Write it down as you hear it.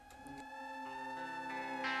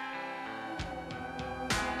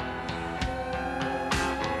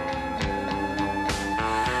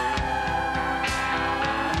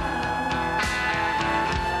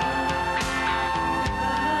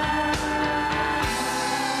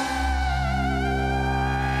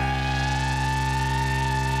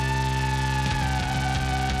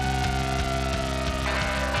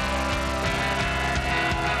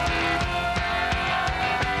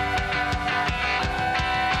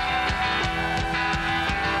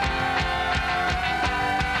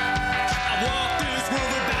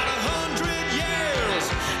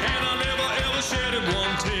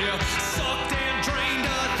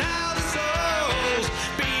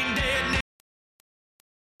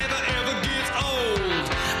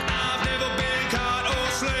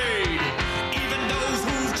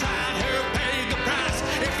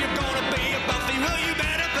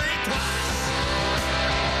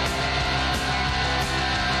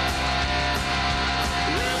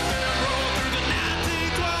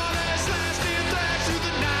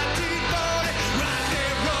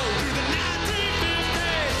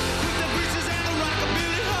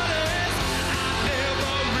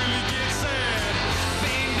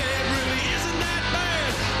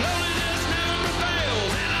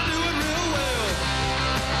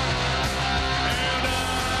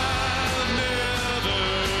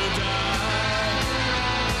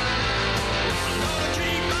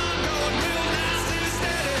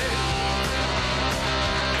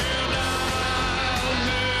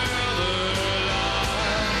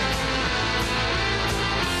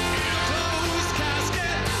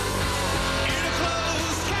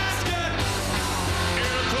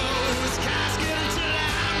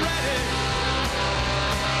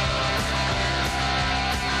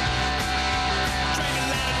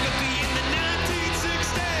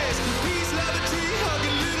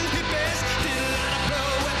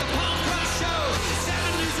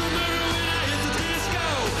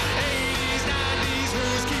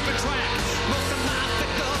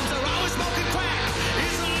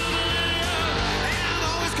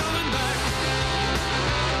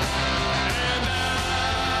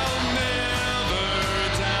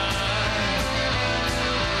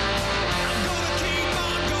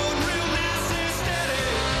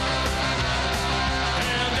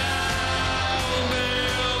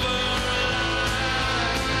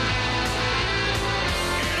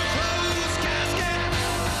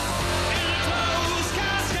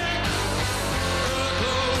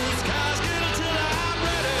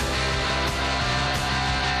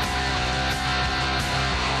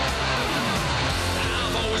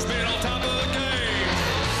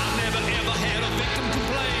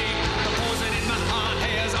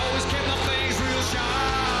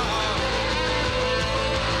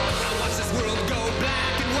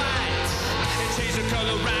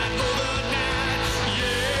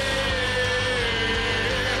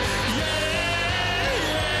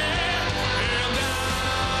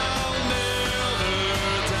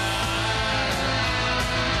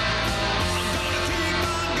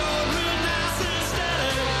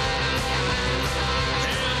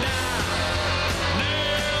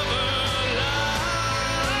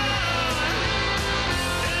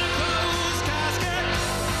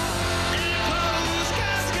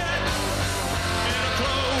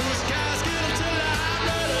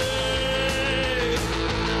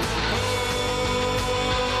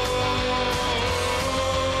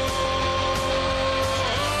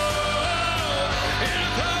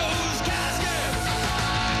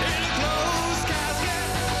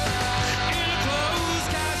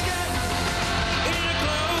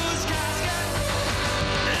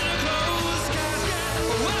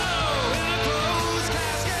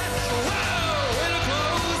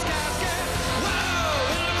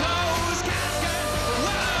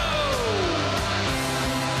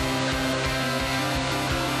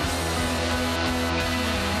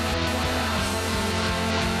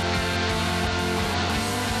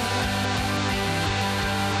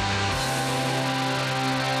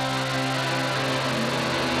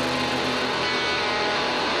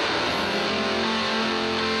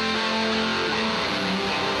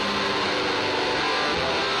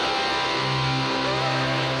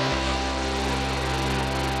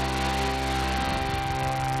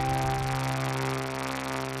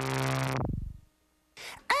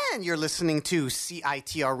And you're listening to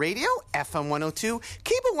CITR Radio, FM 102,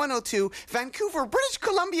 Cable 102, Vancouver, British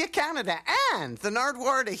Columbia, Canada, and the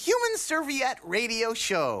Nardwuar, the Human Serviette Radio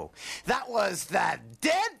Show. That was the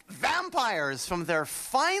Dead Vampires from their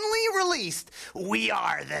finally released We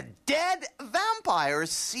Are the Dead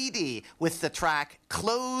Vampires CD with the track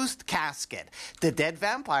Closed Casket. The Dead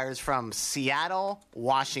Vampires from Seattle,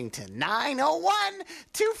 Washington,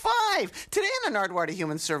 90125. Today on the Nardwuar, the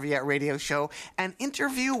Human Serviette Radio Show, an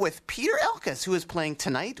interview with Peter Elkas, who is playing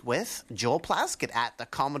tonight with Joel Plaskett at the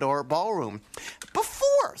Commodore Ballroom.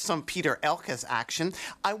 Before some Peter Elkas action,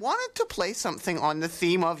 I wanted to play something on the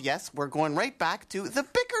theme of, yes, we're going right back to the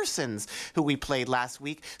Bickersons, who we played last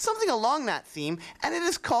week, something along that theme, and it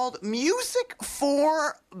is called Music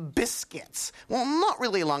for Biscuits. Well, not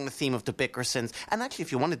really along the theme of the Bickersons, and actually,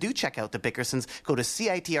 if you want to check out the Bickersons, go to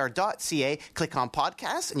CITR.ca, click on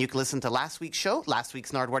podcasts, and you can listen to last week's show, last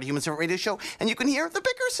week's Nardwuar, the Human Serviette Radio Show, and you can hear the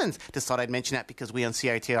Bickersons. Just thought I'd mention that because we on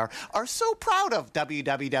CITR are so proud of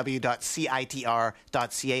www.citr.ca.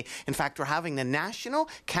 In fact, we're having the National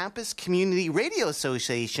Campus Community Radio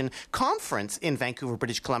Association Conference in Vancouver,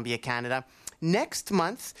 British Columbia, Canada, next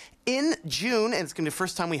month in June, and it's going to be the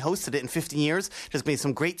first time we hosted it in 15 years. There's going to be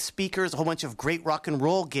some great speakers, a whole bunch of great rock and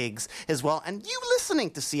roll gigs as well. And you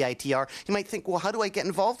listening to CITR, you might think, well, how do I get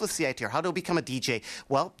involved with CITR? How do I become a DJ?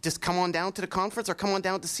 Well, just come on down to the conference or come on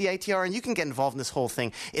down to CITR and you can get involved in this whole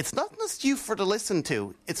thing. It's not just you for to listen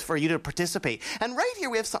to, it's for you to participate. And right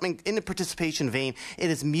here we have something in the participation vein.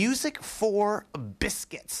 It is Music for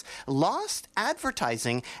Biscuits, Lost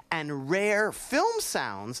Advertising and Rare Film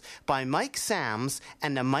Sounds by Mike Sams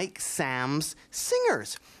and the Mike Sams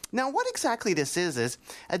Singers. Now, what exactly this is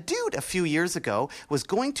a dude a few years ago was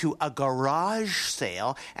going to a garage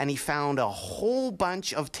sale and he found a whole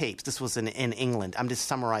bunch of tapes. This was in England. I'm just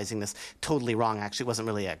summarizing this totally wrong. Actually, it wasn't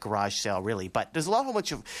really a garage sale, really. But there's a whole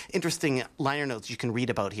bunch of interesting liner notes you can read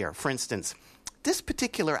about here. For instance, this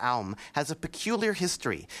particular album has a peculiar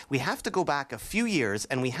history. We have to go back a few years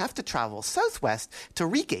and we have to travel southwest to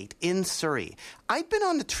Reigate in Surrey. I'd been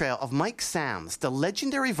on the trail of Mike Sams, the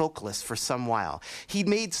legendary vocalist, for some while. He'd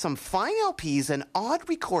made some fine LPs and odd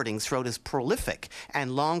recordings throughout his prolific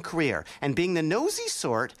and long career. And being the nosy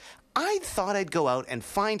sort, I thought I'd go out and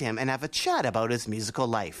find him and have a chat about his musical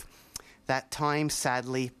life. That time,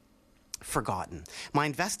 sadly, forgotten. My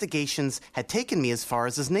investigations had taken me as far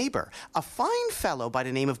as his neighbor, a fine fellow by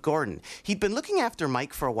the name of Gordon. He'd been looking after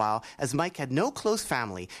Mike for a while, as Mike had no close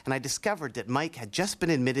family, and I discovered that Mike had just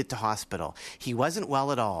been admitted to hospital. He wasn't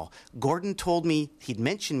well at all. Gordon told me he'd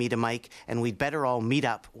mention me to Mike, and we'd better all meet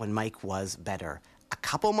up when Mike was better. A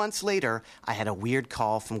couple months later, I had a weird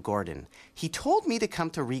call from Gordon. He told me to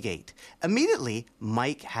come to Reigate. Immediately,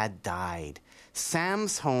 Mike had died.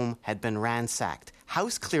 Sam's home had been ransacked.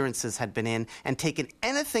 House clearances had been in and taken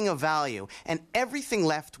anything of value, and everything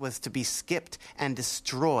left was to be skipped and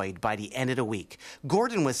destroyed by the end of the week.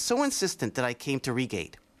 Gordon was so insistent that I came to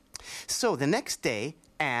Reigate. So the next day,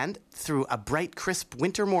 and through a bright, crisp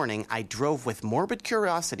winter morning, I drove with morbid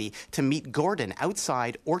curiosity to meet Gordon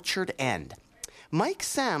outside Orchard End. Mike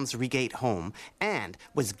Sams' Reigate home and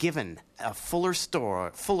was given a fuller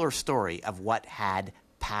story of what had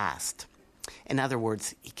passed. In other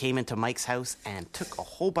words, he came into Mike's house and took a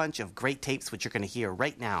whole bunch of great tapes, which you're going to hear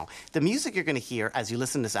right now. The music you're going to hear as you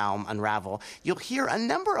listen to this album unravel, you'll hear a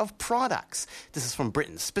number of products. This is from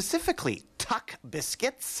Britain, specifically Tuck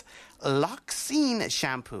Biscuits, Loxine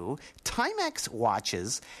Shampoo, Timex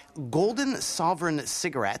watches, Golden Sovereign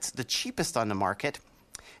cigarettes, the cheapest on the market.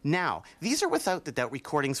 Now, these are without the doubt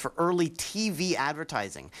recordings for early TV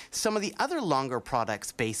advertising. Some of the other longer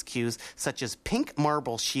products base cues, such as Pink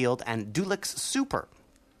Marble Shield and Dulux Super.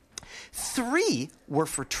 3 were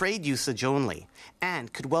for trade usage only,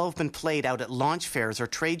 and could well have been played out at launch fairs or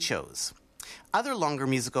trade shows. Other longer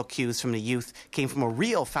musical cues from the youth came from a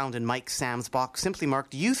reel found in Mike Sam's box simply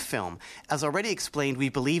marked Youth Film. As already explained, we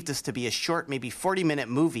believed this to be a short, maybe 40-minute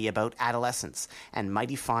movie about adolescence, and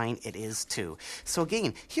mighty fine it is too. So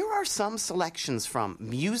again, here are some selections from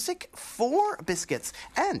Music for Biscuits,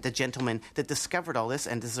 and the gentleman that discovered all this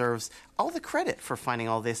and deserves all the credit for finding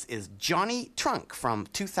all this is Johnny Trunk from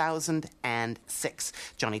 2006.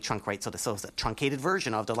 Johnny Trunk writes, so this is a truncated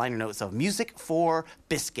version of the liner notes of Music for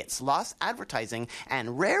Biscuits, Lost Advertising,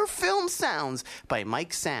 and Rare Film Sounds by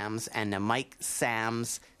Mike Sams and the Mike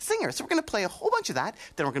Sams Singers. So we're going to play a whole bunch of that.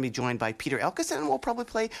 Then we're going to be joined by Peter Elkas, and we'll probably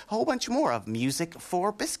play a whole bunch more of Music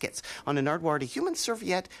for Biscuits on the Nardwuar, the Human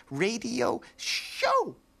Serviette Radio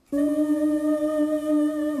Show.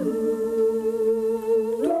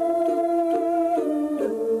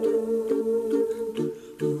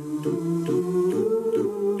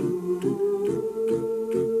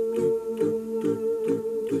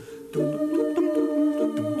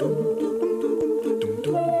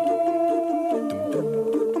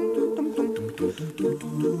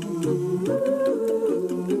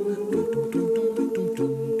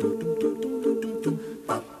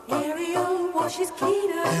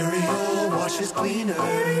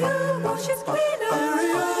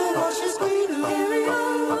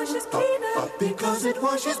 because it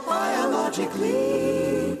washes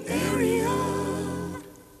biologically. Area.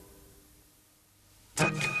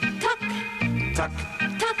 Tuck, tuck, tuck,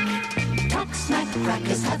 tuck, tuck. Snack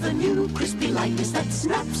crackers have a new crispy lightness that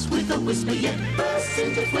snaps with a whisper yet bursts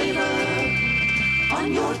into flavor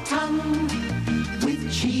on your tongue.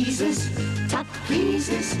 With cheeses, tuck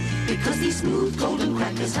pleases, because these smooth golden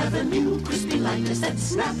crackers have a new crispy lightness that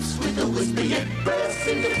snaps with a whisper yet bursts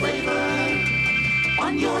into flavor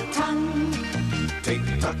on your tongue. Take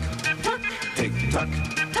tuck, tuck, take tuck,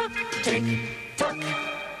 tuck, take tuck.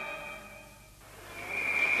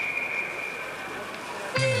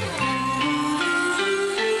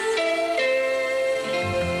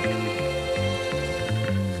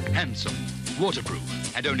 Handsome, waterproof,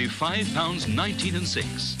 and only £5.19 and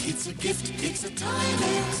 6. It's a gift, it's a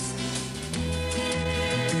Timex.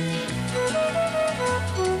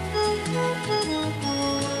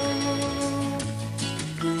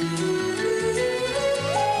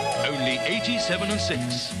 Only 87 and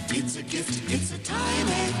 6. It's a gift, it's a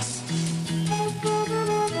Timex.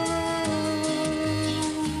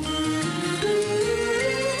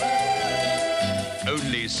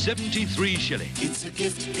 Only 73 shillings. It's a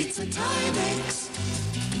gift, it's a Timex.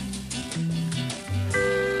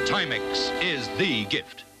 Timex is the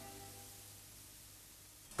gift.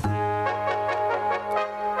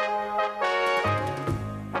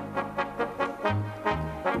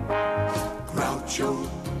 Groucho,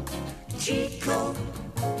 Chico,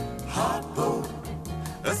 Harpo,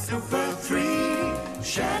 a Super 3,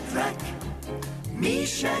 Shadrach,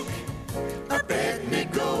 Meshach,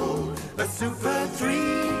 Abednego, a Super 3,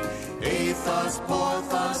 Athos,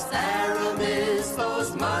 Porthos, Aramis,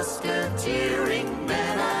 those musketeering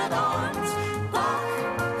men-at-arms,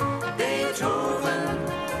 Bach, Beethoven,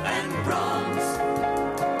 and Brahms,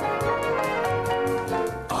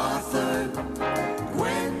 Arthur,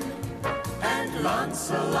 Gwen, and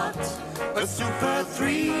Lancelot, a Super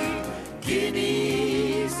 3,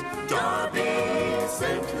 Guineas, Derby,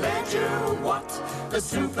 St. Ledger, Watt, a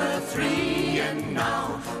Super 3, and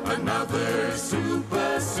now another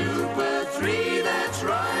Super 3 that's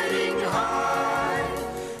riding high.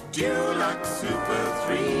 Dulux Super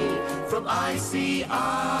 3 from ICI.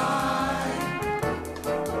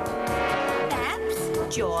 Babs,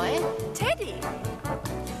 Joy, Teddy,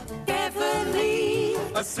 Beverly,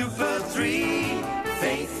 a Super 3,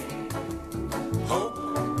 Faith, Hope,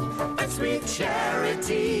 and Sweet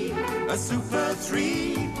Charity, a Super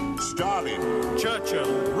 3, Stalin,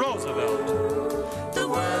 Churchill, Roosevelt. the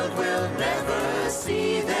world will never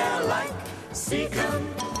see their like. Seacom,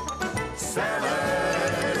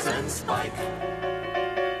 Sellers, and Spike,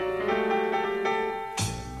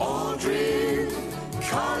 Aldrin,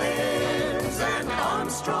 Collins, and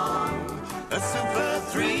Armstrong, a Super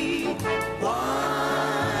 3,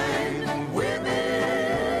 wine,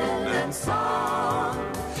 women, and song,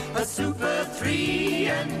 a Super 3,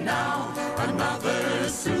 and now another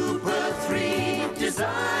Super 3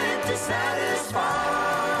 designed to satisfy.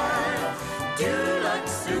 Dulux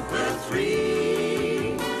Super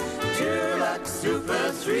 3, Dulux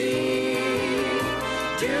Super 3,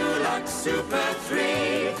 Dulux Super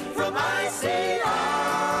 3 from ICI.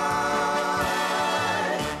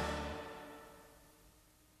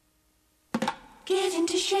 Get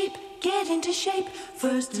into shape, get into shape.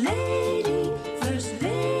 First lady,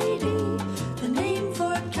 the name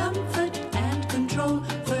for comfort and control.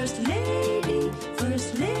 First lady,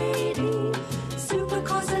 super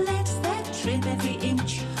coselettes that trim every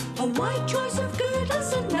inch. A wide choice of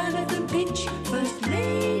girdles and none of them pinch. First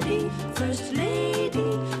lady,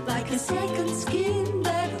 like a second skin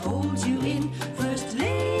that holds you in. First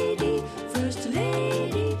lady, first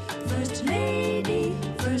lady, first lady,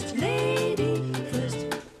 first lady, first.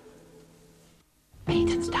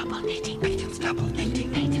 Peyton's double knitting, Peyton's double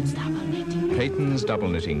knitting, Peyton's double knitting. Peyton's double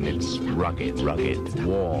knitting knits rugged,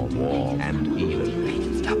 warm, and even.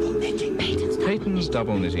 Peyton's double knitting, Peyton's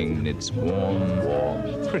double knitting knits warm,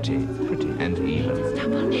 pretty, and even.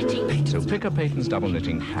 double knitting. So pick a Peyton's double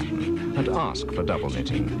knitting pattern and ask for double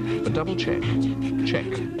knitting. But double check. Check,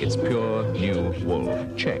 it's pure new wool.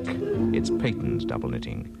 Check, it's Peyton's double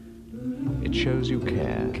knitting. It shows you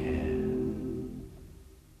care.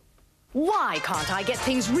 Why can't I get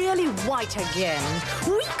things really white again?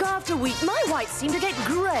 Week after week, my whites seem to get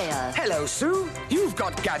grayer. Hello, Sue. You've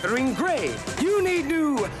got gathering grey. You need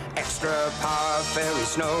new extra power fairy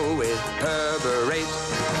snow with Herberate.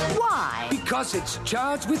 Why? Because Because it's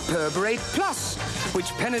charged with Perborate Plus, which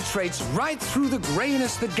penetrates right through the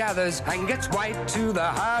grayness that gathers and gets white to the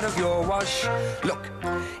heart of your wash. Look,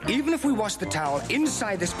 even if we wash the towel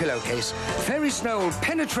inside this pillowcase, Fairy Snow will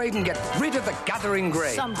penetrate and get rid of the gathering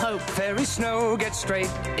grey. Some hope. Fairy Snow gets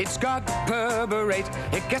straight. It's got Perborate.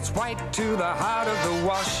 It gets white to the heart of the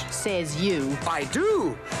wash. Says you. I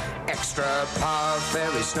do. Extra power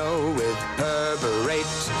Fairy Snow with Perborate.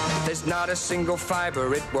 There's not a single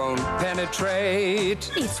fibre it won't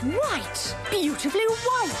penetrate. It's white. Beautifully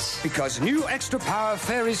white. Because new Extra Power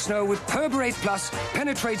Fairy Snow with Perborate Plus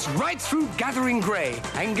penetrates right through gathering grey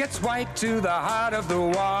and gets white to the heart of the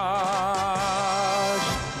wash.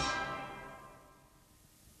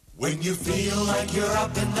 When you feel like you're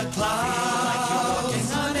up in the clouds, like you're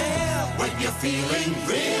walking on air, when you're feeling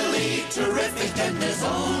really terrific, then there's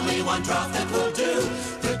only one draft that will do.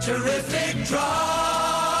 The terrific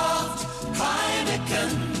draft.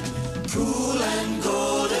 Heineken, cool and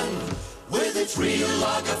golden, with its real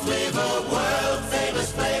lager flavor, world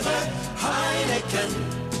famous flavor. Heineken.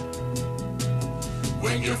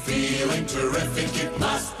 When you're feeling terrific, it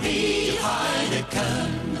must be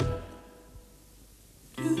Heineken.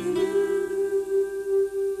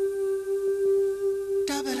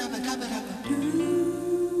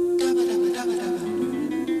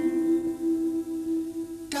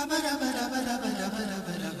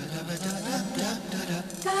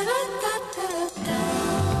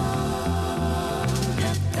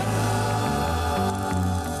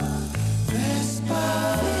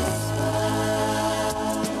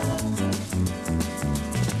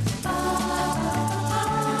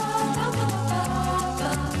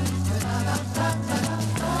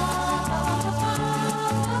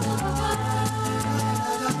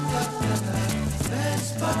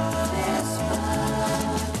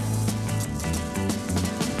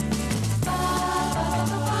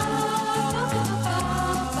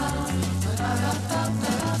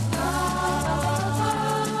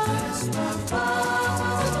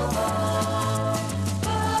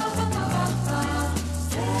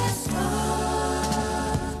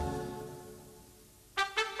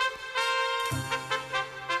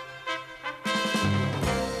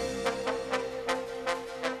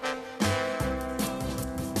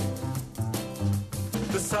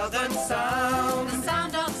 Southern sound, the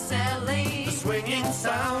sound of sailing, the swinging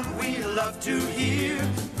sound we love to hear.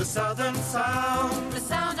 The Southern sound, the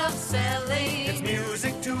sound of sailing. It's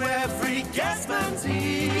music to every guestman's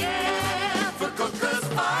ear. Yeah, for cookers,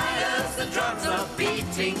 fires, the drums are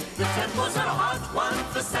beating. The temples are hot, one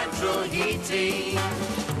for central heating.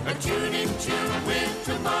 A tune in tune with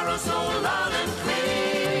tomorrow so loud and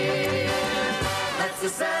clear. That's the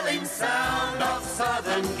sailing sound of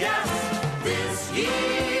Southern gas this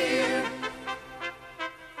year.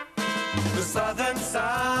 The Southern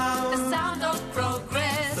sound, the sound of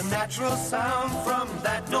progress, the natural sound from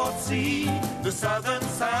that North Sea. The Southern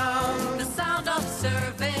sound, the sound of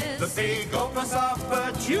service, the big opus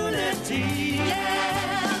opportunity.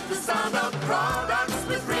 Yeah, the sound of products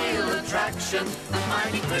with real attraction, the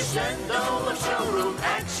mighty crescendo of showroom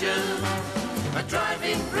action. A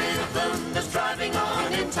driving rhythm that's driving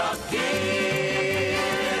on in top gear.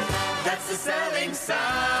 That's the selling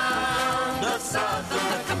sound of Southern,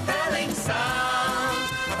 the compelling sound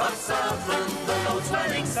of Southern, the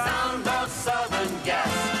low-swelling sound of Southern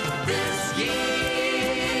gas this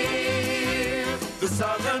year. The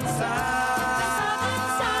Southern sound, the Southern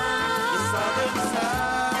sound, the Southern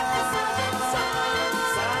sound, the Southern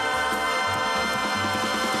sound.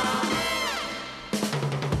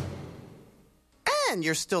 And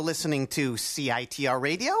you're still listening to CITR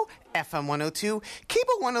Radio, FM 102,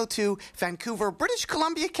 Cable 102, Vancouver, British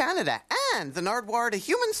Columbia, Canada, and the Nardwuar, the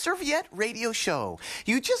Human Serviette radio show.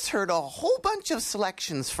 You just heard a whole bunch of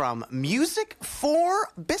selections from Music for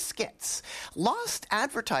Biscuits, Lost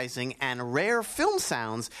Advertising, and Rare Film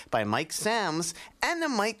Sounds by Mike Sams and the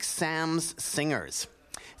Mike Sams Singers.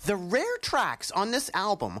 The rare tracks on this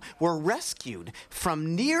album were rescued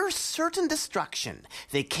from near certain destruction.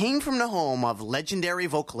 They came from the home of legendary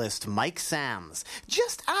vocalist Mike Sams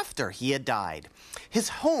just after he had died. His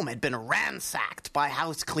home had been ransacked by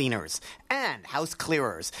house cleaners and house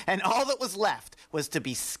clearers, and all that was left was to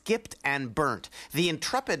be skipped and burnt. The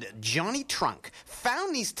intrepid Johnny Trunk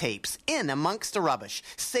found these tapes in amongst the rubbish,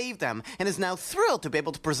 saved them, and is now thrilled to be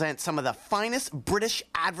able to present some of the finest British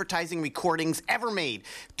advertising recordings ever made.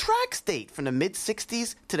 Tracks date from the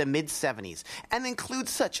mid-60s to the mid-70s and include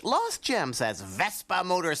such lost gems as Vespa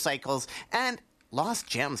motorcycles and lost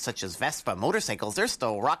gems such as Vespa motorcycles, they're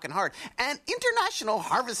still rocking hard, and International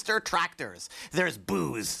Harvester tractors. There's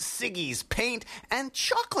booze, ciggies, paint, and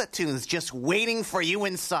chocolate tunes just waiting for you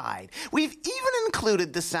inside. We've even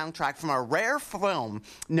included the soundtrack from a rare film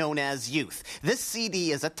known as Youth. This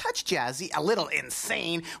CD is a touch jazzy, a little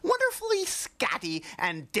insane, wonderfully scatty,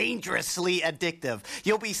 and dangerously addictive.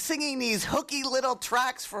 You'll be singing these hooky little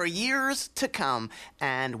tracks for years to come.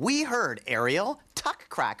 And we heard Ariel, Tuck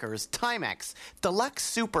Crackers, Timex, Deluxe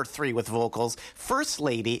Super 3 with vocals, First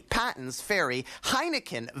Lady, Patton's Ferry,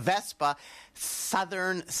 Heineken, Vespa,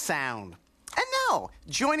 Southern Sound. And now,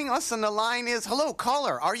 joining us on the line is, hello,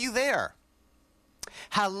 caller, are you there?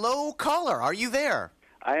 Hello, caller, are you there?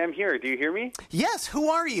 I am here. Do you hear me? Yes, who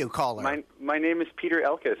are you, caller? My name is Peter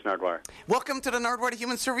Elkas, Nardwuar. Welcome to the Nardwuar, the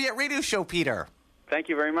Human Serviette radio show, Peter. Thank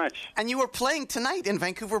you very much. And you are playing tonight in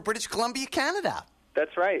Vancouver, British Columbia, Canada.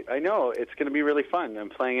 That's right. I know. It's going to be really fun. I'm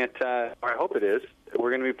playing at, or I hope it is,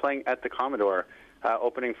 we're going to be playing at the Commodore,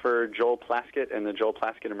 opening for Joel Plaskett and the Joel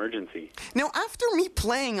Plaskett Emergency. Now, after me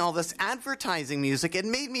playing all this advertising music, it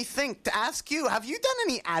made me think to ask you, have you done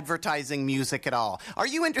any advertising music at all? Are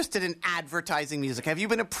you interested in advertising music? Have you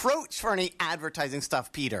been approached for any advertising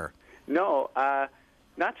stuff, Peter? No,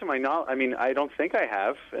 not to my knowledge. I mean, I don't think I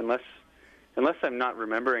have, unless I'm not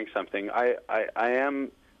remembering something.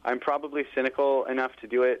 I'm probably cynical enough to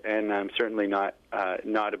do it, and I'm certainly not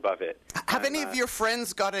above it. Have any of your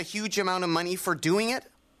friends got a huge amount of money for doing it?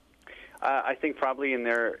 I think probably in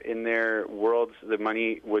their worlds, the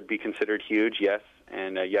money would be considered huge. Yes,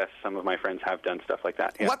 and yes, some of my friends have done stuff like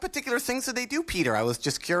that. Yeah. What particular things did they do, Peter? I was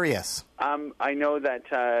just curious. I know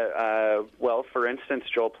that. Well, for instance,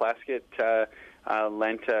 Joel Plaskett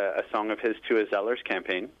lent a song of his to a Zellers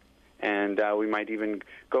campaign. And we might even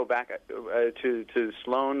go back to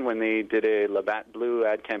Sloan when they did a Labatt Blue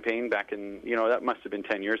ad campaign back in, that must have been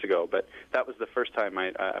 10 years ago. But that was the first time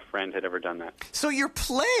a friend had ever done that. So you're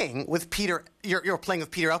playing with Peter, you're playing with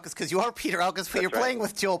Peter Elkas because you are Peter Elkas, but you're playing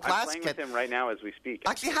with Joel Plaskett. I'm playing with him right now as we speak.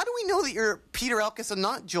 Actually, how do we know that you're Peter Elkas and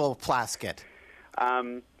not Joel Plaskett?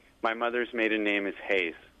 My mother's maiden name is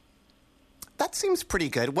Hayes. That seems pretty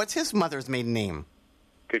good. What's his mother's maiden name?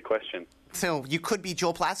 Good question. So you could be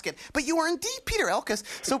Joel Plaskett, but you are indeed Peter Elkas.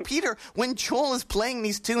 So, Peter, when Joel is playing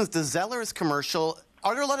these tunes, the Zellers commercial,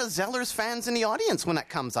 are there a lot of Zellers fans in the audience when that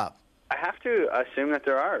comes up? I have to assume that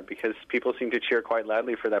there are, because people seem to cheer quite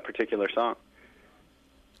loudly for that particular song.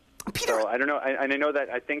 Peter, so I don't know, and I know that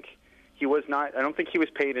I think he was not. I don't think he was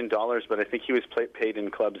paid in dollars, but I think he was paid in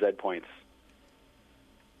Club Z points.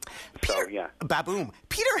 Peter, so, yeah. Baboom.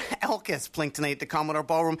 Peter Elkas playing tonight at the Commodore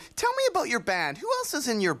Ballroom. Tell me about your band. Who else is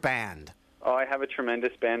in your band? Oh, I have a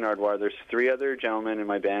tremendous band, Nardwuar. There's 3 other gentlemen in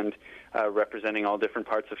my band representing all different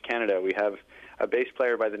parts of Canada. We have a bass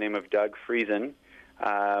player by the name of Doug Friesen,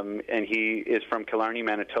 and he is from Killarney,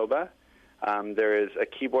 Manitoba. There is a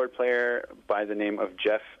keyboard player by the name of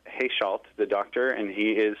Jeff Hayschalt, the doctor, and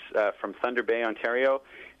he is from Thunder Bay, Ontario.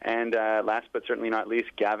 And last but certainly not least,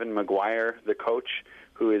 Gavin McGuire, the coach,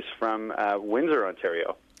 who is from Windsor,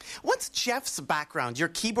 Ontario. What's Jeff's background, your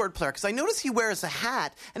keyboard player? Because I notice he wears a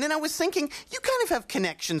hat, and then I was thinking, you kind of have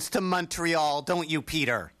connections to Montreal, don't you,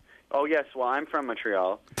 Peter? Oh, yes. Well, I'm from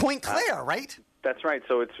Montreal. Pointe Claire, right? That's right.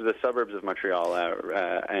 So it's the suburbs of Montreal.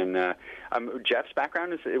 And Jeff's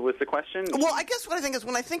background was the question? Well, I guess what I think is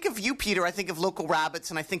when I think of you, Peter, I think of Local Rabbits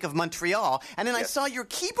and I think of Montreal. And then I saw your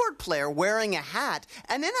keyboard player wearing a hat.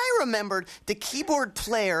 And then I remembered the keyboard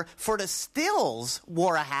player for the Stills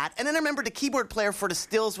wore a hat. And then I remembered the keyboard player for the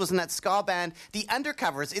Stills was in that ska band, The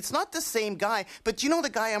Undercovers. It's not the same guy, but you know the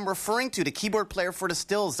guy I'm referring to, the keyboard player for the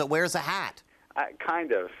Stills that wears a hat.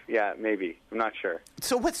 Kind of, yeah, maybe. I'm not sure.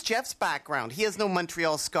 So what's Jeff's background? He has no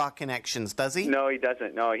Montreal ska connections, does he? No, he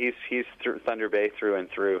doesn't. No, he's through Thunder Bay through and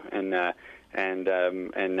through, and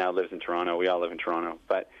now lives in Toronto. We all live in Toronto.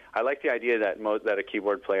 But I like the idea that that a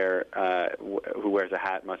keyboard player who wears a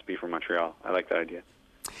hat must be from Montreal. I like that idea.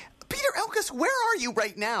 Peter Elkas, where are you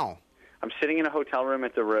right now? I'm sitting in a hotel room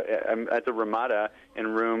at the Ramada in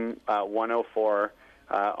room 104.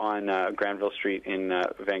 On Granville Street in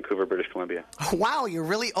Vancouver, British Columbia. Wow, you're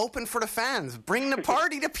really open for the fans. Bring the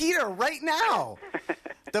party to Peter right now.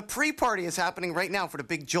 The pre-party is happening right now for the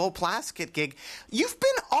big Joel Plaskett gig. You've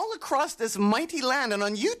been all across this mighty land, and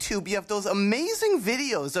on YouTube you have those amazing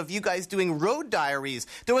videos of you guys doing road diaries.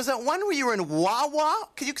 There was that one where you were in Wawa.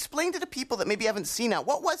 Could you explain to the people that maybe haven't seen that?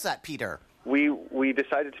 What was that, Peter? We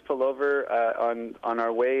decided to pull over on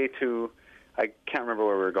our way to, I can't remember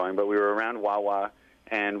where we were going, but we were around Wawa.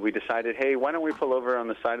 And we decided, hey, why don't we pull over on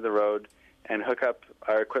the side of the road and hook up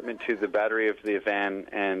our equipment to the battery of the van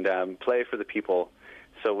and play for the people.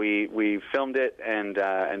 So we filmed it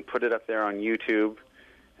and put it up there on YouTube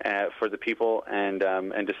for the people, and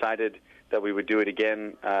decided that we would do it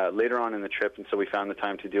again later on in the trip. And so we found the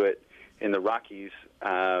time to do it in the Rockies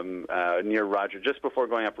near Rogers, just before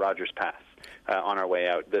going up Rogers Pass on our way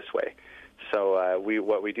out this way. So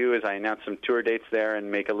what we do is I announce some tour dates there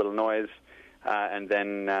and make a little noise, and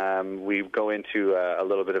then we go into a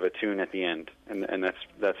little bit of a tune at the end, and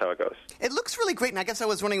that's how it goes. It looks really great, and I guess I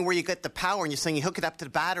was wondering where you get the power, and you're saying you hook it up to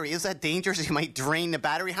the battery. Is that dangerous? You might drain the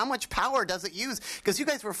battery. How much power does it use? Because you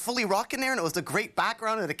guys were fully rocking there, and it was a great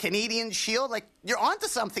background of the Canadian Shield. Like, you're onto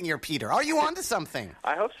something here, Peter. Are you onto something?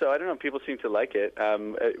 I hope so. I don't know. People seem to like it.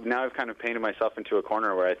 Now I've kind of painted myself into a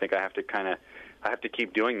corner where I think I have to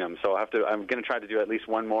keep doing them. So I'm going to try to do at least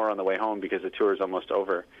one more on the way home because the tour is almost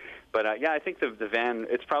over. But yeah, I think the van,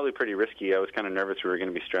 it's probably pretty risky. I was kind of nervous we were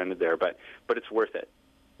going to be stranded there, but it's worth it.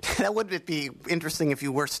 That would be interesting if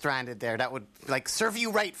you were stranded there. That would serve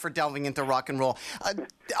you right for delving into rock and roll.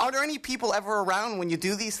 Are there any people ever around when you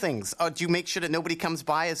do these things? Do you make sure that nobody comes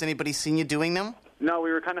by? Has anybody seen you doing them? No,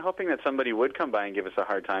 we were kind of hoping that somebody would come by and give us a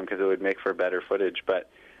hard time because it would make for better footage. But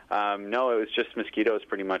no, it was just mosquitoes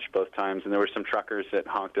pretty much both times, and there were some truckers that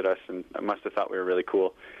honked at us and must have thought we were really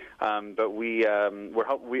cool. But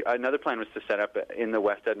another plan was to set up in the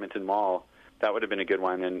West Edmonton Mall. That would have been a good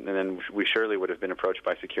one, and then we surely would have been approached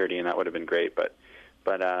by security, and that would have been great. But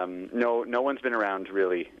no one's been around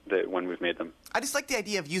really when we've made them. I just like the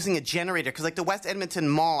idea of using a generator because, the West Edmonton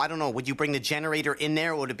Mall, I don't know, would you bring the generator in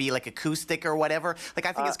there, or would it be acoustic or whatever? I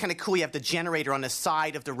think it's kind of cool. You have the generator on the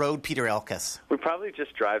side of the road, Peter Elkas. We'd probably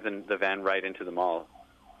just drive the van right into the mall.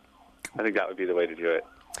 I think that would be the way to do it.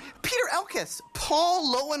 Peter Elkas,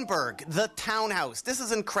 Paul Lowenberg, The Townhouse. This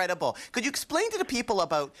is incredible. Could you explain to the people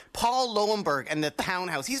about Paul Lowenberg and The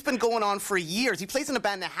Townhouse? He's been going on for years. He plays in a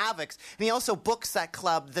band, The Havocs, and he also books that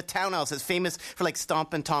club, The Townhouse. It's famous for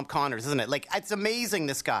Stompin' Tom Connors, isn't it? It's amazing,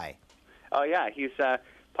 this guy. Oh yeah,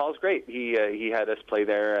 Paul's great. He had us play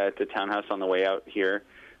there at The Townhouse on the way out here.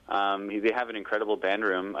 They have an incredible band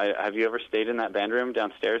room. Have you ever stayed in that band room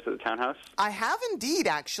downstairs at the Townhouse? I have indeed,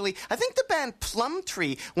 actually. I think the band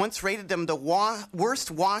Plumtree once rated them the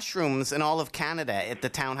worst washrooms in all of Canada at the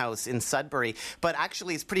Townhouse in Sudbury. But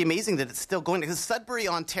actually, it's pretty amazing that it's still going. It's Sudbury,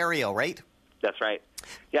 Ontario, right? That's right.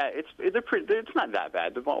 Yeah, it's not that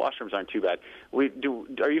bad. The washrooms aren't too bad.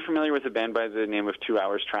 Are you familiar with a band by the name of 2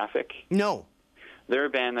 Hours Traffic? No. They're a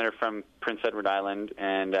band that are from Prince Edward Island,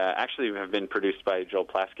 and actually have been produced by Joel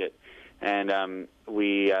Plaskett. And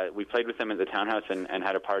we played with them at the Townhouse and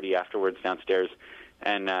had a party afterwards downstairs.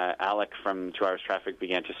 And Alec from 2 Hours Traffic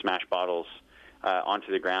began to smash bottles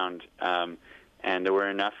onto the ground. And there were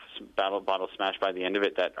enough bottles smashed by the end of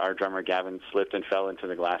it that our drummer Gavin slipped and fell into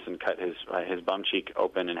the glass and cut his bum cheek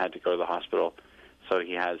open and had to go to the hospital. So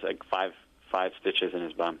he has five stitches in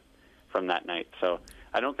his bum from that night. So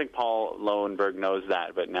I don't think Paul Lowenberg knows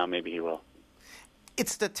that, but now maybe he will.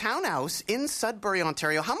 It's the Townhouse in Sudbury,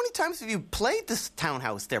 Ontario. How many times have you played this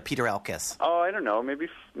Townhouse there, Peter Elkas? Oh, I don't know. Maybe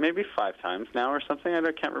 5 times now or something. I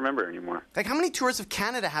can't remember anymore. How many tours of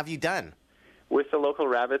Canada have you done? With the Local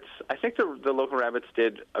Rabbits, I think the Local Rabbits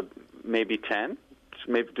did maybe 10,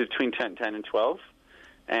 maybe between 10 and 12.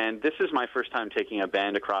 And this is my first time taking a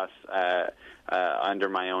band across under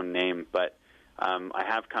my own name, but I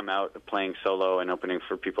have come out playing solo and opening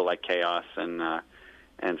for people like Chaos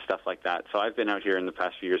and stuff like that. So I've been out here in the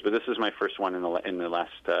past few years, but this is my first one in the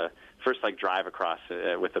last first drive across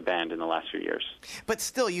with the band in the last few years. But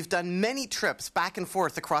still, you've done many trips back and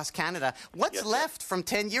forth across Canada. What's left from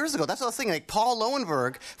 10 years ago? That's what I was thinking. Paul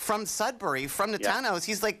Lowenberg from Sudbury, from the Townhouse.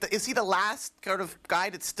 He's is he the last kind of guy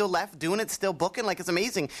that's still left doing it, still booking? It's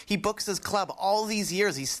amazing. He books his club all these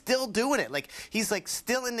years. He's still doing it. He's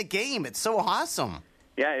still in the game. It's so awesome.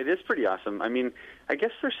 Yeah, it is pretty awesome. I mean, I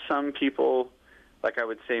guess there's some people, I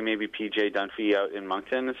would say maybe PJ Dunphy out in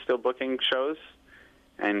Moncton is still booking shows.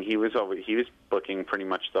 And he was booking pretty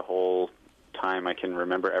much the whole time I can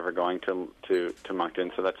remember ever going to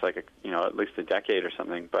Moncton. So that's at least a decade or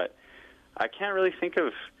something. But I can't really think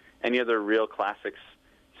of any other real classics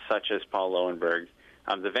such as Paul Lowenberg.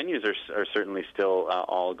 The venues are certainly still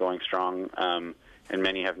all going strong, and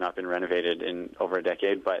many have not been renovated in over a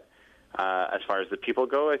decade. But as far as the people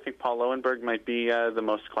go, I think Paul Lowenberg might be the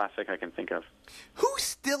most classic I can think of. Who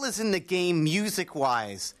still is in the game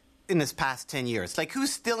music-wise in this past 10 years?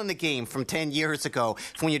 Who's still in the game from 10 years ago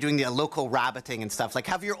when you're doing the local rabbiting and stuff?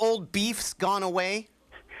 Have your old beefs gone away?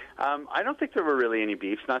 I don't think there were really any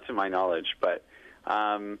beefs, not to my knowledge, but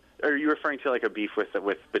Are you referring to like a beef with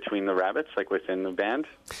between the Rabbits, like within the band?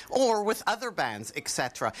 Or with other bands,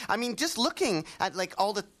 etc. I mean, just looking at like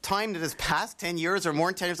all the time that has passed, 10 years or more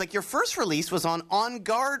than 10 years, like your first release was on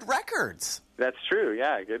Guard Records. That's true,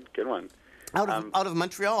 yeah, good one. Out of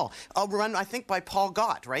Montreal. Run, I think, by Paul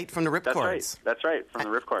Gott, right, from the Ripcords. That's right, from the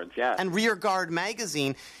Ripcords, yeah. And Rear Guard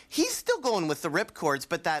magazine. He's still going with the Ripcords,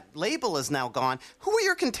 but that label is now gone. Who are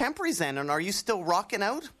your contemporaries then, and are you still rocking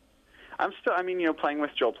out? I'm still, playing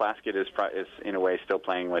with Joel Plaskett is in a way still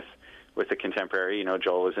playing with a contemporary. You know,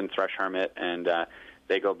 Joel was in Thrush Hermit, and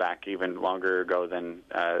they go back even longer ago than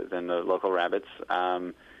the local Rabbits.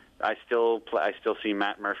 I still see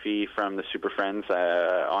Matt Murphy from the Super Friends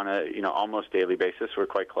on a almost daily basis. We're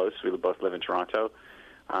quite close. We both live in Toronto.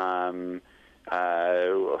 I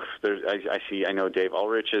know Dave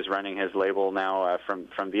Ulrich is running his label now from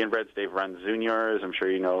the Inbreds. Dave runs Juniors. I'm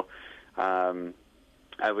sure you know.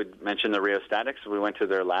 I would mention the Rheostatics. We went to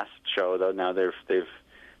their last show, though. Now they've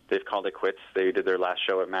called it quits. They did their last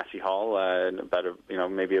show at Massey Hall about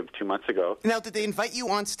maybe 2 months ago. Now, did they invite you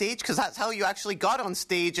on stage? Because that's how you actually got on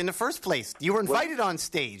stage in the first place. You were invited on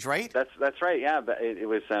stage, right? That's right. Yeah, but it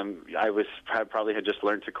was. I probably had just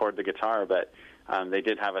learned to chord the guitar, but they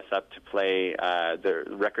did have us up to play the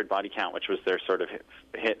record Body Count, which was their sort of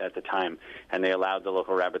hit at the time, and they allowed the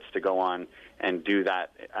local Rabbits to go on and do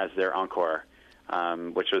that as their encore.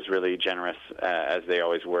 Which was really generous, as they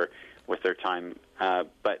always were with their time.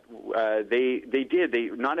 But they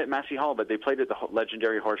not at Massey Hall, but they played at the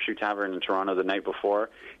legendary Horseshoe Tavern in Toronto the night before.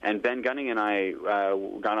 And Ben Gunning and I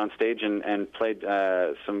got on stage and played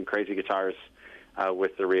some crazy guitars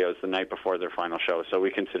with the Rios the night before their final show. So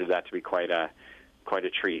we considered that to be quite a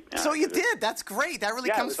treat. So you did. That's great. That really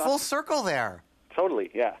comes full circle there.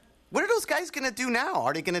 Totally, yeah. What are those guys going to do now?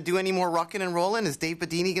 Are they going to do any more rocking and rolling? Is Dave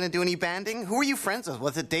Bedini going to do any banding? Who are you friends with?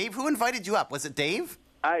 Was it Dave? Who invited you up? Was it Dave?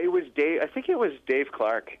 It was Dave. I think it was Dave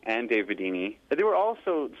Clark and Dave Bedini. They were all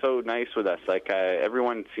so nice with us. Like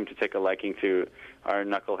everyone seemed to take a liking to our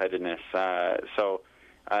knuckleheadedness.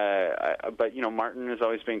 But Martin has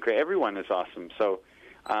always been great. Everyone is awesome. So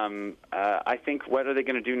I think what are they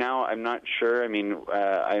going to do now? I'm not sure. I mean,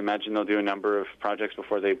 I imagine they'll do a number of projects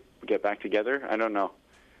before they get back together. I don't know.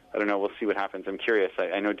 We'll see what happens. I'm curious.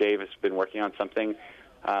 I know Dave has been working on something,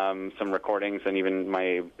 some recordings, and even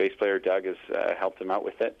my bass player Doug has helped him out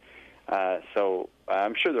with it. So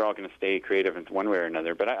I'm sure they're all going to stay creative in one way or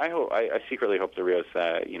another. But I secretly hope the Rios,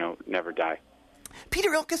 never die. Peter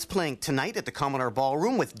Elkas playing tonight at the Commodore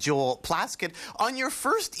Ballroom with Joel Plaskett. On your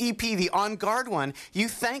first EP, the On Guard one, you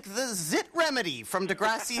thank the Zit Remedy from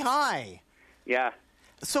Degrassi High. Yeah.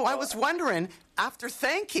 So I was wondering, after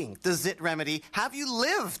thanking the Zit Remedy, have you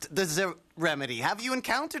lived the Zit Remedy? Have you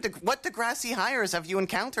encountered what Degrassi Hires have you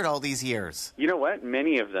encountered all these years? You know what?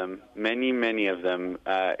 Many of them, many of them,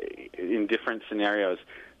 in different scenarios.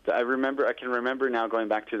 I can remember now going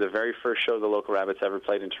back to the very first show the local Rabbits ever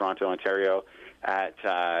played in Toronto, Ontario, at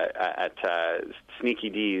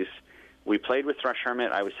Sneaky D's. We played with Thrush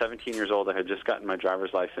Hermit. I was 17 years old. I had just gotten my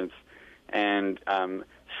driver's license, and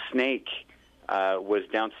Snake was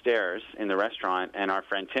downstairs in the restaurant, and our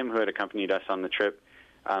friend Tim, who had accompanied us on the trip,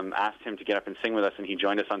 asked him to get up and sing with us, and he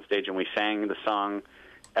joined us on stage, and we sang the song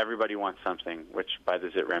 "Everybody Wants Something," which by the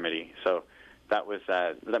Zit Remedy. So that was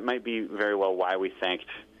that might be very well why we thanked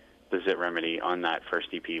the Zit Remedy on that first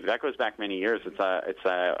EP. That goes back many years. It's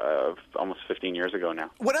almost 15 years ago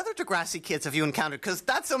now. What other Degrassi kids have you encountered? Because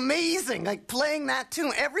that's amazing. Like, playing that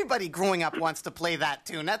tune. Everybody growing up wants to play that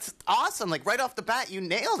tune. That's awesome. Like, right off the bat, you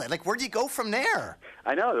nailed it. Like, where do you go from there?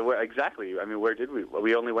 I know. Exactly. I mean, where did we?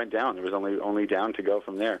 We only went down. There was only down to go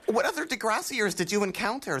from there. What other Degrassiers did you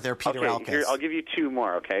encounter there, Peter Elkas? Here, I'll give you two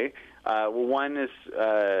more, okay? One is,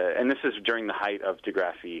 and this is during the height of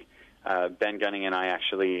Degrassi. Ben Gunning and I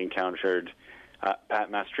actually encountered Pat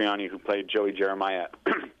Mastriani, who played Joey Jeremiah,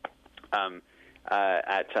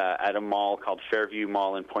 at a mall called Fairview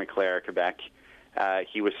Mall in Pointe Claire, Quebec.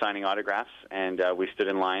 He was signing autographs, and we stood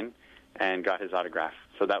in line and got his autograph.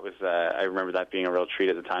 So that was, I remember that being a real treat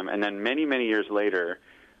at the time. And then many, many years later,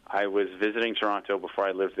 I was visiting Toronto before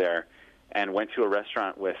I lived there and went to a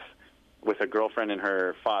restaurant with a girlfriend and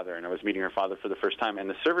her father, and I was meeting her father for the first time. And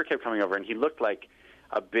the server kept coming over, and he looked like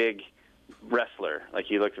a big wrestler. Like,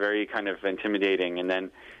 he looked very kind of intimidating. And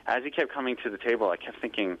then as he kept coming to the table, I kept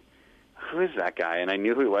thinking, who is that guy? And I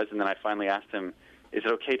knew who he was, and then I finally asked him, is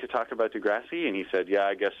it okay to talk about Degrassi? And he said, yeah,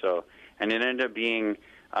 I guess so. And it ended up being,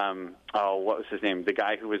 what was his name? The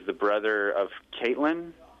guy who was the brother of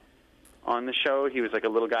Caitlin on the show. He was like a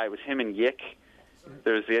little guy. It was him and Yick.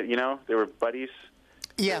 There was, they were buddies.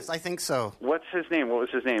 Yes, I think so. What's his name? What was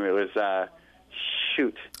his name? It was,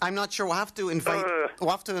 toot? I'm not sure. We'll have to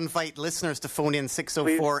invite listeners to phone in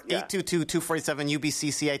 604-822-247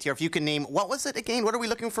 UBC-CITR. If you can name, what was it again? What are we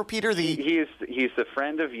looking for, Peter? He's the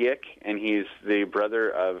friend of Yick, and he's the brother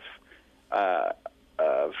of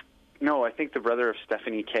no, I think the brother of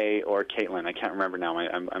Stephanie K or Caitlin. I can't remember now.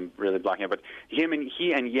 I'm really blocking it. But he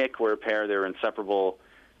and Yick were a pair. They were inseparable.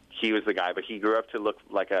 He was the guy, but he grew up to look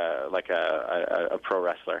like a pro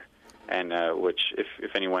wrestler, and which,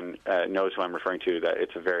 if anyone knows who I'm referring to, that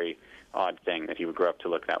it's a very odd thing that he would grow up to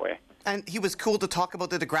look that way. And he was cool to talk about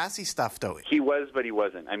the Degrassi stuff, though. He was, but he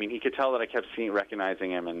wasn't. I mean, he could tell that I kept recognizing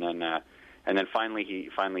him, and then finally he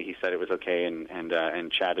said it was okay,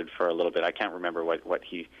 and chatted for a little bit. I can't remember what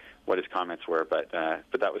his comments were, but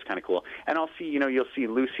that was kind of cool. And you'll see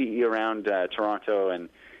Lucy around Toronto, and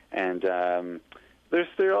they're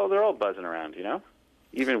all buzzing around,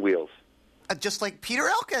 even Wheels. Just like Peter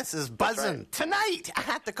Elkas is buzzing tonight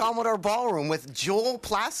at the Commodore Ballroom with Joel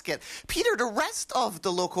Plaskett. Peter, the rest of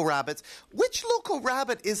the Local Rabbits, which Local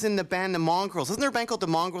Rabbit is in the band The Mongrels? Isn't there a band called The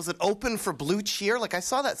Mongrels that opened for Blue Cheer? Like, I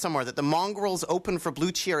saw that somewhere, that The Mongrels opened for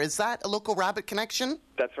Blue Cheer. Is that a Local Rabbit connection?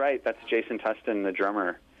 That's right. That's Jason Tustin, the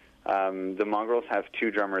drummer. The Mongrels have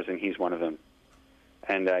two drummers, and he's one of them.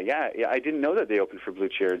 And, yeah, I didn't know that they opened for Blue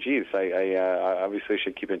Cheer. Geez, I obviously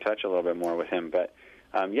should keep in touch a little bit more with him, but...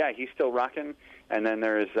 yeah, he's still rocking. And then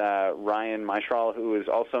there's Ryan Meischral, who is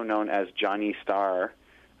also known as Johnny Starr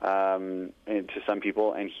to some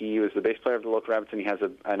people, and he was the bass player of the Local Rabbits, and he has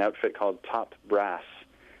an outfit called Top Brass,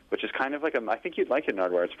 which is kind of like I think you'd like it,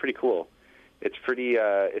 Nardwuar. It's pretty cool. It's pretty.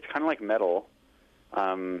 It's kind of like metal.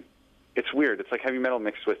 It's weird. It's like heavy metal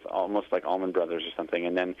mixed with almost like Allman Brothers or something.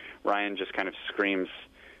 And then Ryan just kind of screams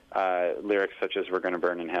lyrics such as "We're Gonna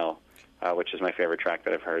Burn in Hell." Which is my favorite track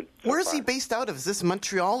that I've heard so Where is far. he based out of? Is this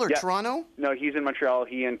Montreal or Toronto? No, he's in Montreal.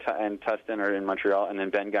 He and Tustin are in Montreal, and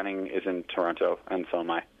then Ben Gunning is in Toronto, and so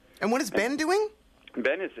am I. And what is Ben doing?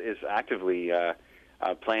 Ben is actively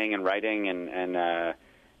playing and writing, and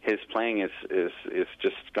his playing is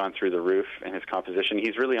just gone through the roof, and his composition.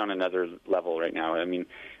 He's really on another level right now. I mean,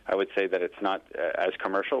 I would say that it's not as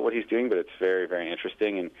commercial what he's doing, but it's very, very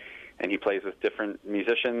interesting, and he plays with different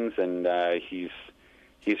musicians, and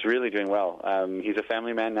He's really doing well. He's a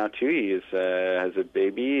family man now, too. He has a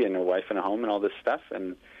baby and a wife and a home and all this stuff,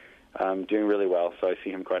 and doing really well, so I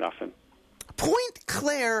see him quite often. Pointe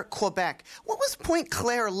Claire, Quebec. What was Pointe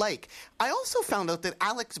Claire like? I also found out that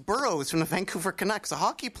Alex Burrows from the Vancouver Canucks, a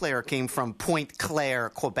hockey player, came from Pointe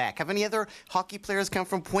Claire, Quebec. Have any other hockey players come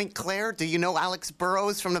from Pointe Claire? Do you know Alex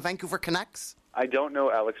Burrows from the Vancouver Canucks? I don't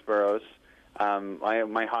know Alex Burrows.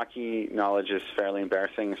 My hockey knowledge is fairly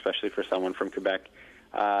embarrassing, especially for someone from Quebec.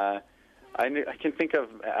 I can think of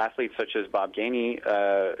athletes such as Bob Gainey,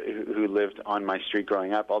 who lived on my street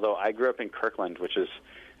growing up, although I grew up in Kirkland, which is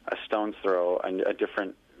a stone's throw, a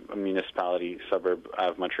different municipality suburb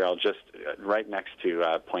of Montreal, just right next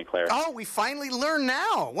to Pointe Claire. Oh, we finally learned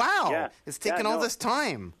now. Wow. Yeah. It's taken all this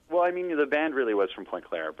time. Well, I mean, the band really was from Pointe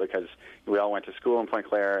Claire because we all went to school in Pointe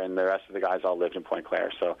Claire, and the rest of the guys all lived in Pointe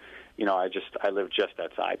Claire, so... I live just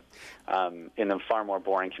outside in a far more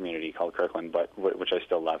boring community called Kirkland, but which I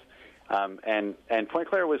still love. And Pointe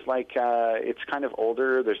Claire was like it's kind of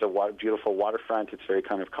older. There's a beautiful waterfront. It's very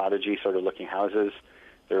kind of cottagey sort of looking houses.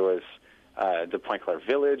 There was the Pointe Claire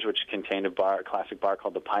Village, which contained a classic bar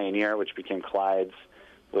called the Pioneer, which became Clyde's,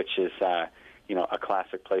 which is a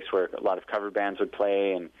classic place where a lot of cover bands would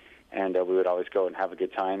play, and we would always go and have a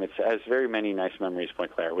good time. It has very many nice memories,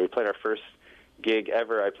 Pointe Claire. We played our first gig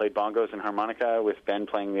ever. I played bongos and harmonica with Ben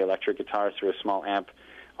playing the electric guitar through a small amp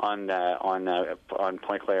on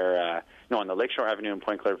Pointe Claire, on the Lakeshore Avenue in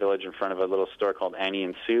Pointe Claire Village in front of a little store called Annie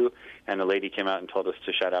and Sue, and a lady came out and told us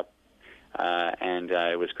to shut up, and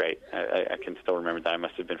it was great. I can still remember that. I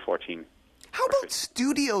must have been 14. How about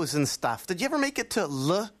studios and stuff? Did you ever make it to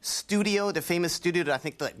Le Studio, the famous studio that I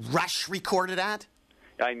think that Rush recorded at?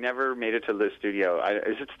 I never made it to Le Studio.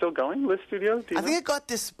 Is it still going, Le Studio? I think it got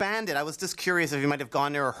disbanded. I was just curious if you might have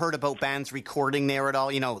gone there or heard about bands recording there at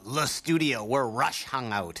all. Le Studio, where Rush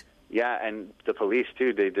hung out. Yeah, and the Police,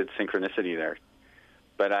 too. They did Synchronicity there.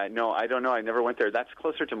 But no, I don't know. I never went there. That's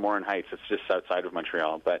closer to Morin Heights. It's just outside of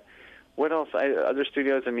Montreal. But what else? Other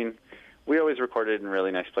studios, I mean, we always recorded in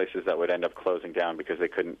really nice places that would end up closing down because they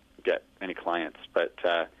couldn't get any clients.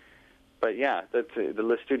 But yeah, that's the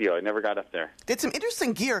Le Studio. I never got up there. Did some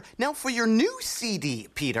interesting gear. Now, for your new CD,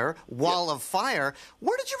 Peter, Wall of Fire,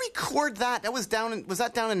 where did you record that? Was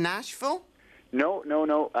that down in Nashville? No.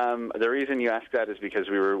 The reason you ask that is because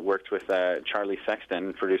we worked with Charlie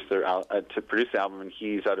Sexton to produce the album, and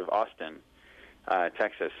he's out of Austin,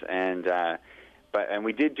 Texas, and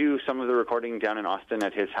we did do some of the recording down in Austin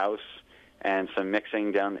at his house, and some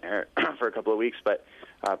mixing down there for a couple of weeks. But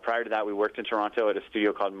prior to that, we worked in Toronto at a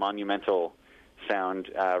studio called Monumental Sound,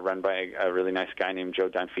 run by a really nice guy named Joe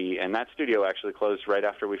Dunphy, and that studio actually closed right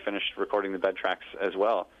after we finished recording the bed tracks as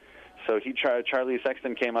well. So Charlie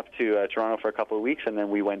Sexton came up to Toronto for a couple of weeks, and then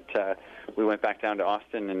we went back down to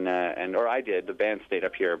Austin, or I did. The band stayed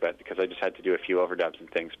up here, but because I just had to do a few overdubs and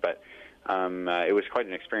things. But it was quite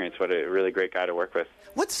an experience. What a really great guy to work with.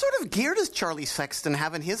 What sort of gear does Charlie Sexton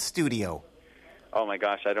have in his studio? Oh my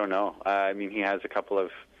gosh, I don't know. I mean, he has a couple of.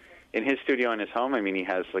 In his studio in his home, I mean, he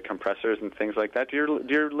has the compressors and things like that. Do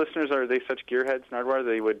your listeners, are they such gearheads, Nardwuar,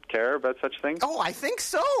 they would care about such things? Oh, I think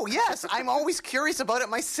so, yes. I'm always curious about it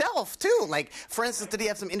myself, too. Like, for instance, did he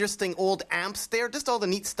have some interesting old amps there? Just all the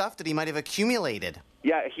neat stuff that he might have accumulated.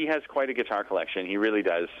 Yeah, he has quite a guitar collection. He really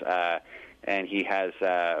does. And he has,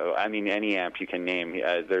 I mean, any amp you can name.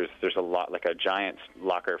 There's a lot, like a giant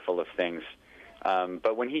locker full of things.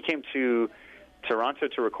 But when he came to Toronto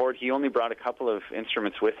to record, he only brought a couple of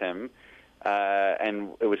instruments with him, and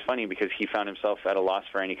it was funny because he found himself at a loss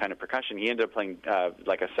for any kind of percussion. He ended up playing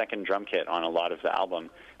like a second drum kit on a lot of the album,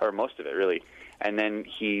 or most of it really, and then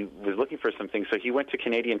he was looking for something, so he went to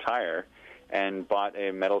Canadian Tire and bought a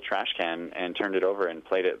metal trash can and turned it over and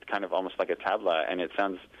played it kind of almost like a tabla, and it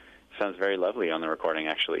sounds very lovely on the recording,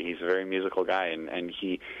 actually. He's a very musical guy, and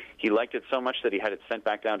he liked it so much that he had it sent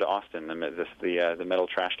back down to Austin, the metal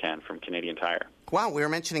trash can from Canadian Tire. Wow, we were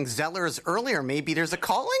mentioning Zellers earlier. Maybe there's a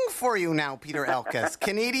calling for you now, Peter Elkas.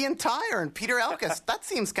 Canadian Tire and Peter Elkas. That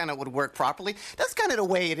seems kind of would work properly. That's kind of the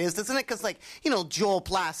way it is, isn't it? Because, like, you know, Joel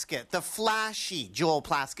Plaskett, the flashy Joel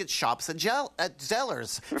Plaskett shops at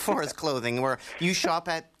Zellers for his clothing, where you shop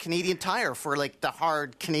at Canadian Tire for, like, the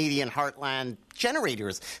hard Canadian heartland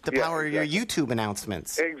generators to power your YouTube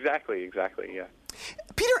announcements. Exactly, yeah.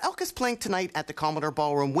 Peter Elkas playing tonight at the Commodore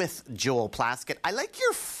Ballroom with Joel Plaskett. I like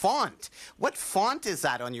your font. What font is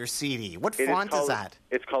that on your CD? What font is that?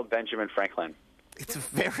 It's called Benjamin Franklin. It's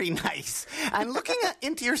very nice. And looking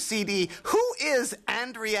into your CD, who is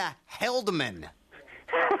Andrea Heldman?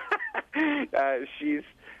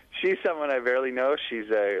 She's someone I barely know. She's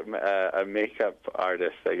a makeup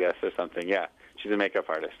artist, I guess, or something. Yeah, she's a makeup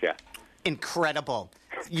artist, yeah. Incredible.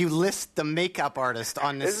 You list the makeup artist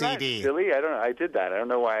on the Isn't CD. That silly? I don't know. I did that. I don't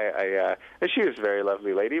know why she was a very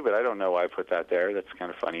lovely lady, but I don't know why I put that there. That's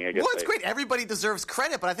kind of funny, I guess. Well, it's great. Everybody deserves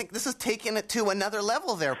credit, but I think this is taking it to another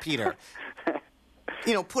level there, Peter.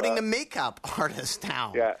 You know, putting the makeup artist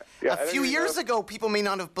down. Yeah. A few years ago, people may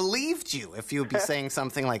not have believed you if you would be saying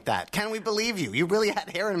something like that. Can we believe you? You really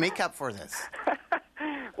had hair and makeup for this.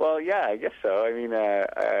 Well, yeah, I guess so. I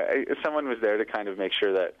mean, someone was there to kind of make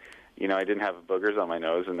sure that, you know, I didn't have boogers on my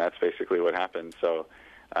nose, and that's basically what happened. So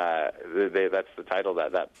that's the title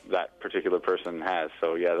that particular person has.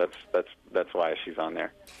 So yeah, that's why she's on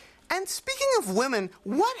there. And speaking of women,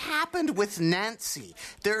 what happened with Nancy?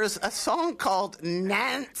 There's a song called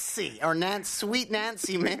Nancy, or Sweet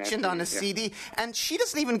Nancy mentioned on a CD, and she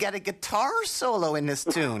doesn't even get a guitar solo in this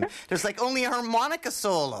tune. There's like only a harmonica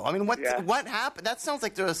solo. I mean, what happened? That sounds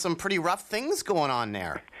like there was some pretty rough things going on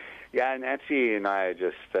there. Yeah, Nancy and I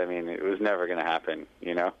it was never going to happen,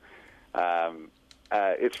 you know.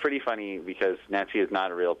 It's pretty funny because Nancy is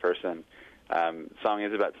not a real person. The song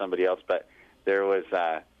is about somebody else, but there was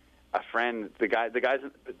a friend, the guys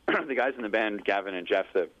in the band, Gavin and Jeff,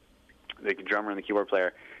 the drummer and the keyboard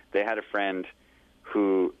player. They had a friend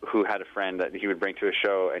who had a friend that he would bring to a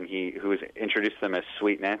show, and who was introduced them as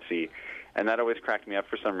Sweet Nancy, and that always cracked me up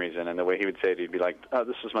for some reason. And the way he would say it, he'd be like, "Oh,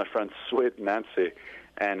 this is my friend Sweet Nancy,"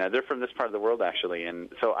 and they're from this part of the world actually. And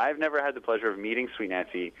so I've never had the pleasure of meeting Sweet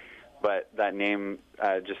Nancy, but that name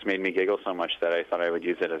just made me giggle so much that I thought I would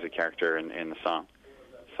use it as a character in the song.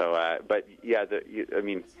 So, but yeah, I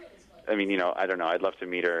mean, you know, I don't know. I'd love to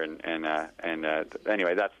meet her, and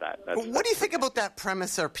anyway, that's that. What do you think about that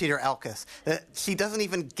premise there, Peter Elkas? That she doesn't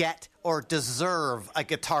even get or deserve a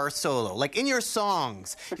guitar solo. Like in your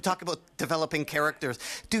songs, you talk about developing characters.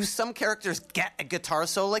 Do some characters get a guitar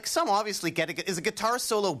solo? Like some obviously get is a guitar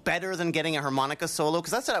solo better than getting a harmonica solo?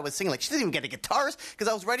 Because that's what I was singing. Like she didn't even get a guitar because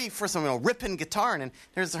I was ready for some ripping guitar, and then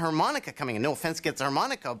there's a harmonica coming in. No offense against the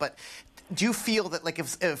harmonica, but do you feel that like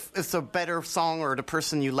if it's a better song or the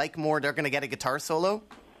person you like more, they're going to get a guitar solo?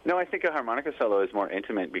 No, I think a harmonica solo is more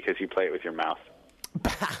intimate because you play it with your mouth.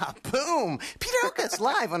 Boom! Peter Elkas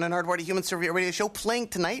live on a Nardwuar Human Survey Radio Show, playing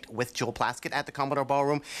tonight with Joel Plaskett at the Commodore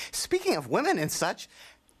Ballroom. Speaking of women and such,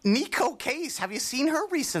 Nico Case, have you seen her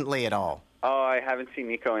recently at all? Oh, I haven't seen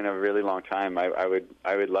Nico in a really long time. I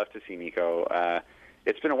would love to see Nico.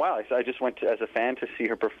 It's been a while. I just went as a fan to see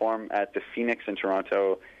her perform at the Phoenix in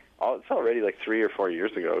Toronto. It's already like 3 or 4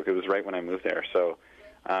 years ago. It was right when I moved there. So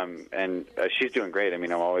And she's doing great. I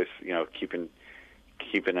mean, I'm always,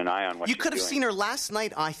 keeping an eye on what you she's could have doing. seen her last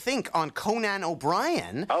night, I think, on Conan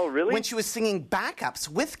O'Brien. Oh, really? When she was singing backups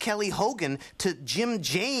with Kelly Hogan to Jim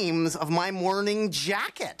James of My Morning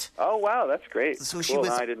Jacket. Oh, wow, that's great. So cool. she was.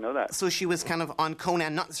 No, I didn't know that. So she was kind of on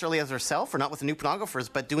Conan, not necessarily as herself or not with the New Pornographers,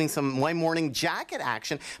 but doing some My Morning Jacket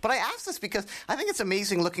action. But I asked this because I think it's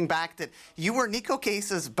amazing looking back that you were Nico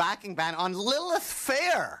Case's backing band on Lilith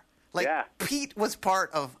Fair. Yeah. Pete was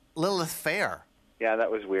part of Lilith Fair. Yeah,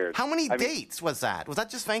 that was weird. How many dates was that? Was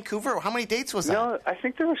that just Vancouver? Or how many dates was that? No, I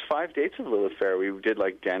think there was 5 dates of Lilith Fair. We did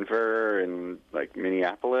Denver and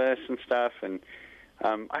Minneapolis and stuff, and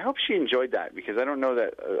I hope she enjoyed that because I don't know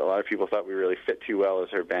that a lot of people thought we really fit too well as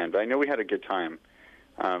her band, but I know we had a good time.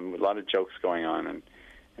 A lot of jokes going on,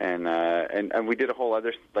 and we did a whole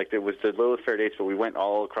other there was the Lilith Fair dates, but we went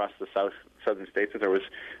all across the southern states. There was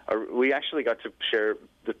we actually got to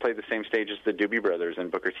play the same stage as the Doobie Brothers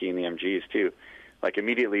and Booker T and the MGs too.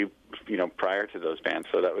 Immediately, prior to those bands.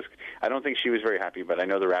 So that was, I don't think she was very happy, but I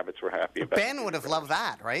know the Rabbits were happy about it. Ben would have loved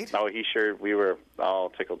that, right? Oh, we were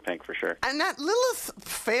all tickled pink for sure. And that Lilith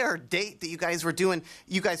Fair date that you guys were doing,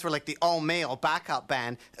 you guys were like the all-male backup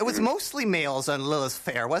band. It was mostly males on Lilith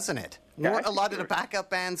Fair, wasn't it? Yeah, A lot of the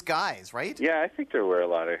backup bands guys, right? Yeah, I think there were a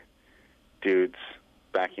lot of dudes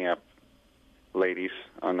backing up ladies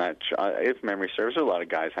on that. If memory serves, there were a lot of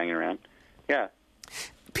guys hanging around. Yeah.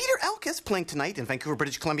 Peter Elkas playing tonight in Vancouver,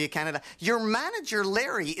 British Columbia, Canada. Your manager,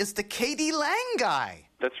 Larry, is the Katie Lang guy.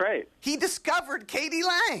 That's right. He discovered Katie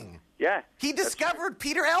Lang. Yeah. He discovered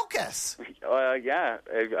Peter Elkas. Yeah.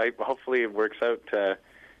 I hopefully it works out.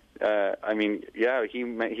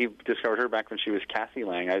 He discovered her back when she was Kathy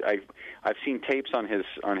Lang. I've seen tapes on his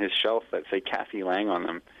shelf that say Kathy Lang on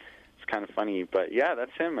them. It's kind of funny, but yeah,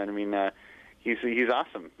 that's him. And I mean, he's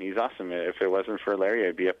awesome. He's awesome. If it wasn't for Larry,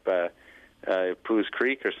 I'd be up Pooh's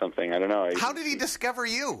Creek or something. I don't know. How did he discover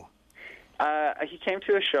you? He came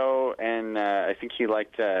to a show, and I think he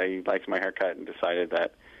liked my haircut and decided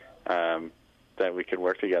that we could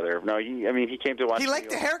work together. No, he came to watch. He liked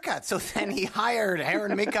the haircut, so then he hired hair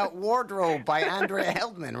and makeup wardrobe by Andrea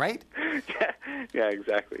Heldman, right? Yeah,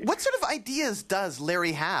 exactly. What sort of ideas does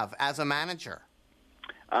Larry have as a manager?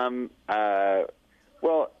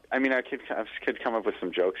 Well, I mean, I could come up with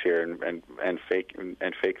some jokes here and fake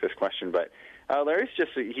this question, but Larry's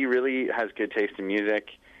he really has good taste in music,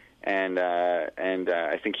 and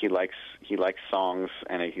I think he likes songs,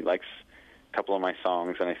 and he likes a couple of my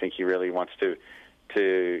songs, and I think he really wants to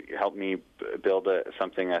help me build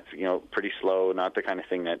something that's pretty slow, not the kind of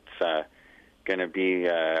thing that's going to be.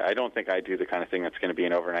 I don't think I do the kind of thing that's going to be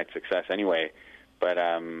an overnight success anyway. But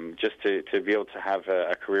just to be able to have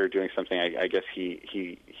a career doing something, I guess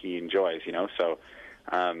he enjoys, So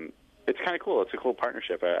it's kind of cool. It's a cool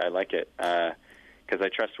partnership. I like it because I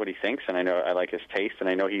trust what he thinks, and I know I like his taste, and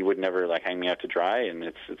I know he would never hang me out to dry. And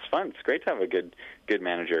it's fun. It's great to have a good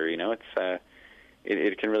manager.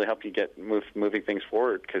 It can really help you get moving things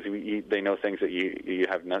forward because they know things that you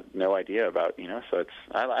have no idea about. So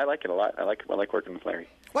I like it a lot. I like working with Larry.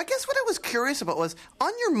 Well, I guess what I was curious about was,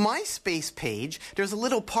 on your MySpace page, there's a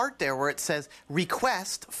little part there where it says,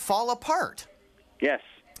 Request Fall Apart. Yes.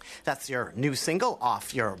 That's your new single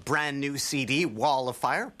off your brand new CD, Wall of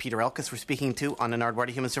Fire. Peter Elkas we're speaking to on the Nardwuar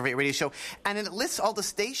Human Survey Radio Show. And it lists all the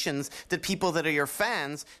stations that people that are your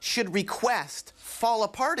fans should request Fall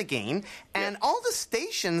Apart again. And all the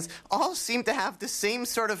stations all seem to have the same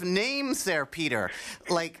sort of names there, Peter.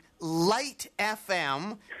 Like Light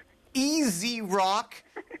FM, Easy Rock,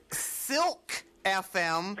 Silk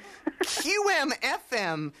FM, QM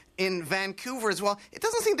FM in Vancouver as well. It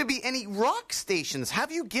doesn't seem to be any rock stations.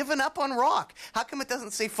 Have you given up on rock? How come it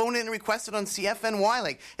doesn't say phone in and request it on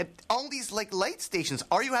CFNY? All these light stations.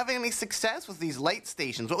 Are you having any success with these light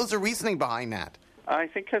stations? What was the reasoning behind that? I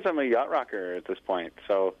think because I'm a yacht rocker at this point.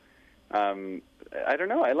 So I don't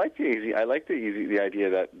know. I like the idea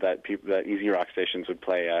that easy rock stations would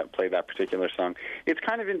play that particular song. It's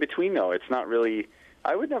kind of in between though. It's not really.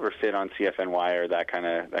 I would never fit on CFNY or that kind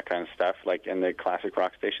of stuff, like in the classic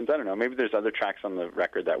rock stations. I don't know. Maybe there's other tracks on the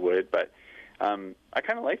record that would, but I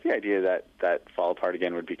kind of like the idea that Fall Apart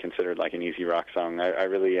Again would be considered like an easy rock song. I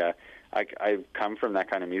really I come from that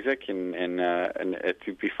kind of music, and it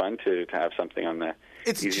would be fun to have something on the.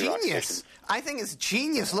 It's genius. I think it's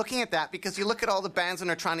genius looking at that, because you look at all the bands and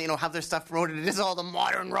they're trying to have their stuff promoted. It is all the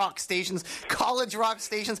modern rock stations, college rock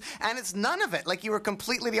stations, and it's none of it. Like, you were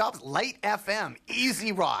completely the opposite. Light FM,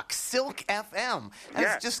 Easy Rock, Silk FM. And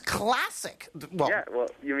it's just classic. Well,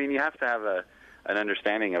 you have to have an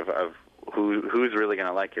understanding of who's really going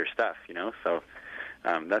to like your stuff, So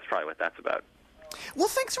that's probably what that's about. Well,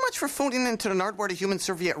 thanks so much for phoning into the Nardwuar to Human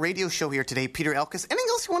Serviette radio show here today, Peter Elkas. Anything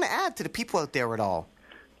else you want to add to the people out there at all?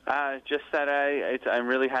 Just that I'm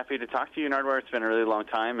really happy to talk to you, Nardwuar. It's been a really long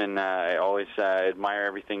time, and I always admire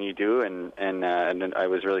everything you do, and I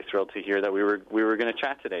was really thrilled to hear that we were going to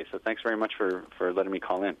chat today. So thanks very much for letting me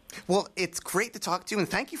call in. Well, it's great to talk to you, and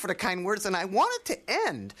thank you for the kind words. And I wanted to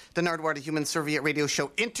end the Nardwuar to Human Serviette radio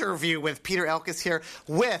show interview with Peter Elkas here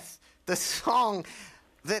with the song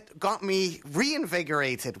that got me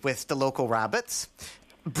reinvigorated with the local rabbits.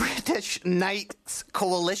 British Knights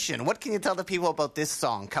Coalition. What can you tell the people about this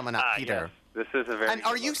song coming up, Peter? Yes. This is a very. And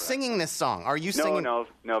are you singing this song? Are you singing? No.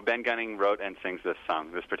 Ben Gunning wrote and sings this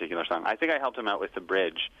particular song. I think I helped him out with the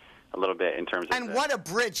bridge a little bit in terms of. And what a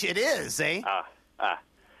bridge it is, eh?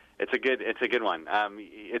 It's a good one.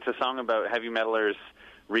 It's a song about heavy metalers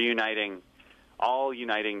uniting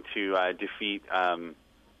to defeat,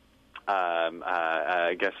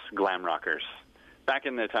 I guess, glam rockers. Back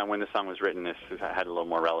in the time when the song was written, this had a little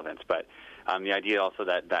more relevance. But the idea also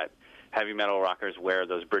that heavy metal rockers wear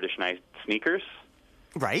those British Knight sneakers.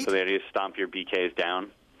 Right. So the idea is stomp your BKs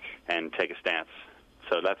down and take a stance.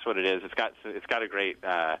 So that's what it is. It's got a great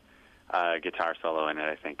guitar solo in it,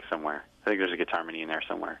 I think, somewhere. I think there's a guitar mini in there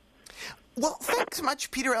somewhere. Well, thanks so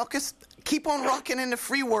much, Peter Elkas. Keep on rocking in the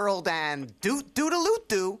free world and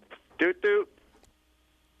doot-doot-a-loot-doo. Doot-doot.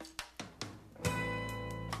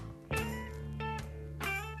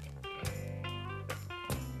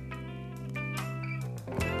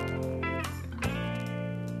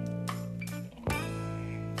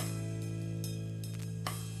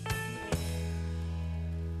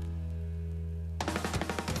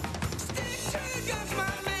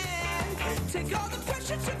 Take all the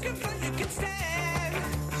pressure to confront you can stand.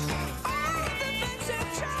 All of the things that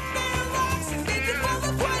drop their rocks and they can fall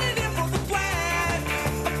apart and in for the plan.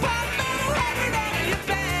 A pop metal record all in your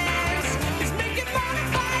bands is making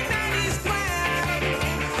modified 90s glam.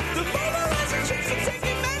 The mobilizing tricks are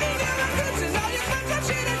taking many new recruits and all your friends are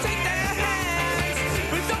cheating to take their hands.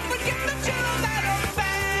 But don't forget that you're a metal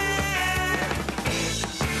fan.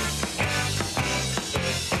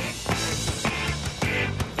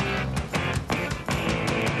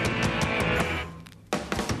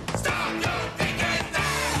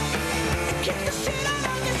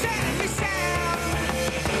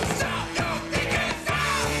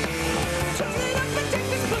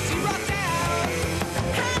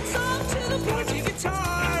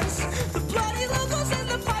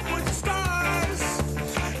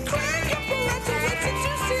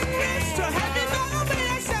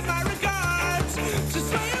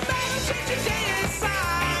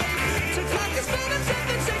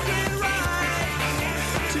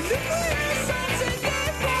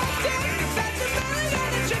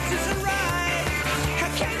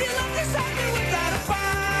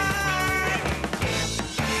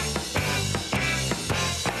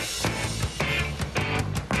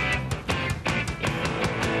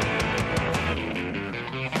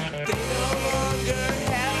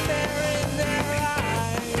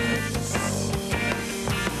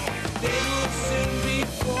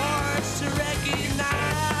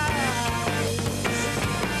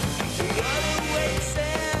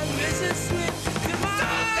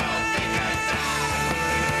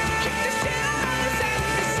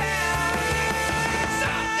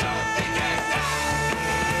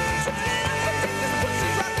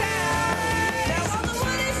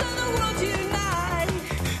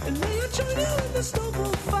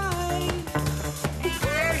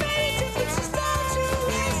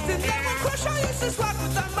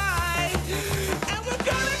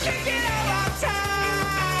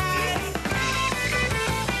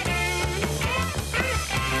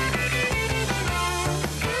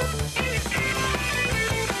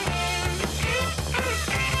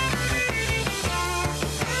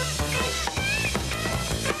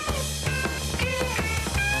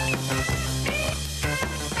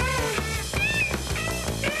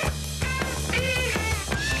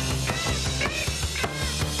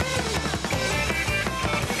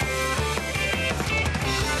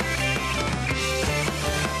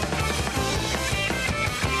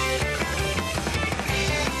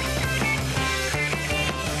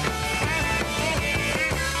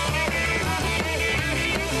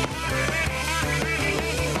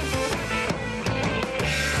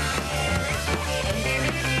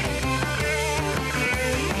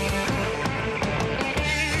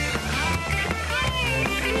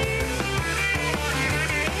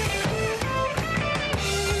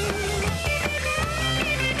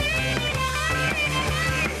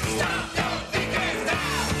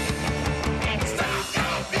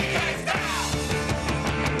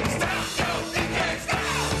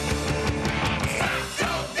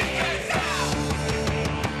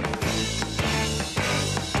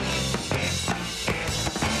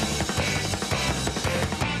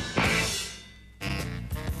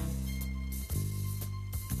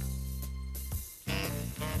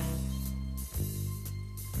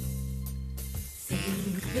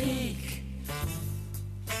 Think big.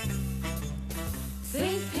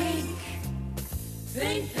 Think pink.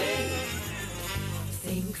 Think pink.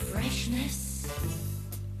 Think freshness.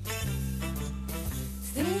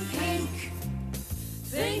 Think pink.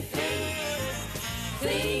 Think pink.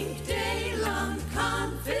 Think day-long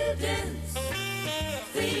confidence.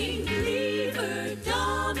 Think lever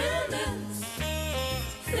dominance.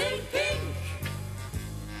 Think pink.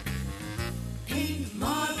 Pink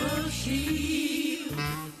marble shield.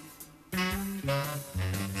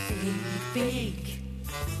 Think big.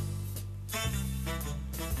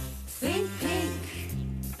 Think pink.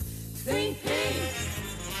 Think pink.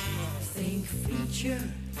 Think feature.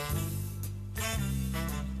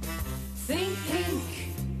 Think pink.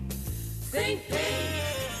 Think pink.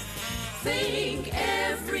 Think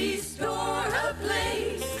every store a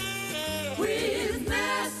place with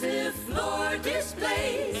massive floor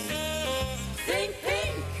displays. Think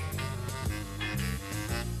pink.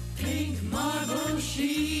 Pink marble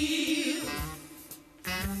shield.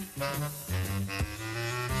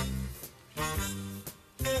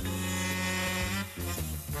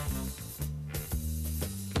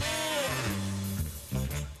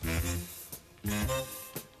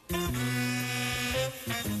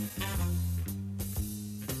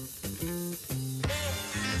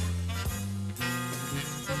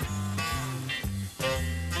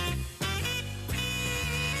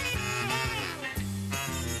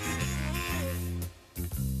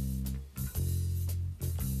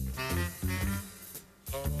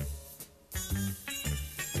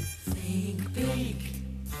 Think big.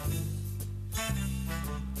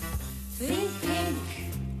 Think pink.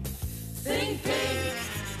 Think pink.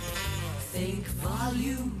 Think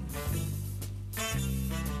volume.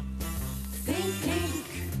 Think pink.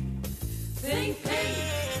 Think pink.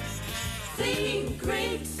 Think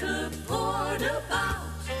great support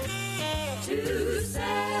about to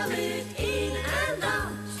sell it in and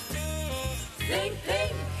out. Think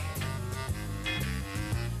pink.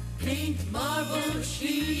 Pink marble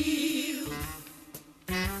shield.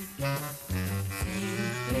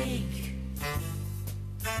 Think big.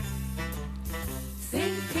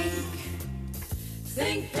 Think pink.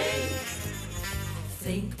 Think pink.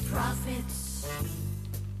 Think profits.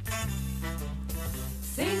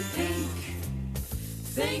 Think pink.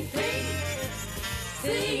 Think pink.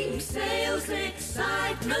 Think sales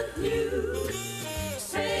excitement new.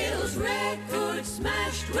 Sales record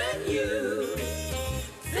smashed when you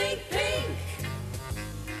think pink.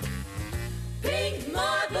 Pink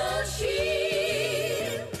marble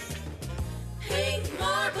shield. Pink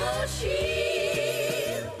marble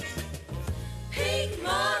shield. Pink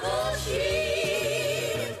marble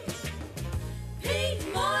shield. Pink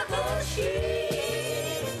marble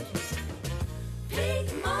shield. Pink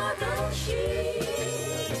marble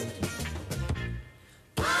shield.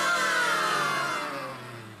 Ah!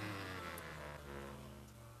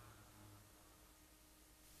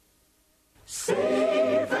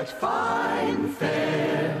 Save at fine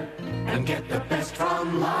fare and get the best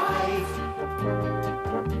from life.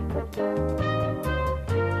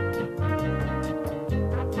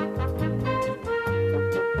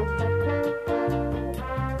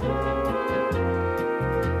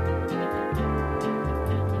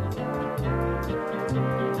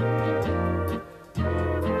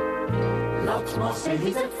 Lots more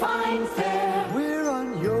savings at fine fare. We're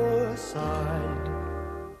on your side.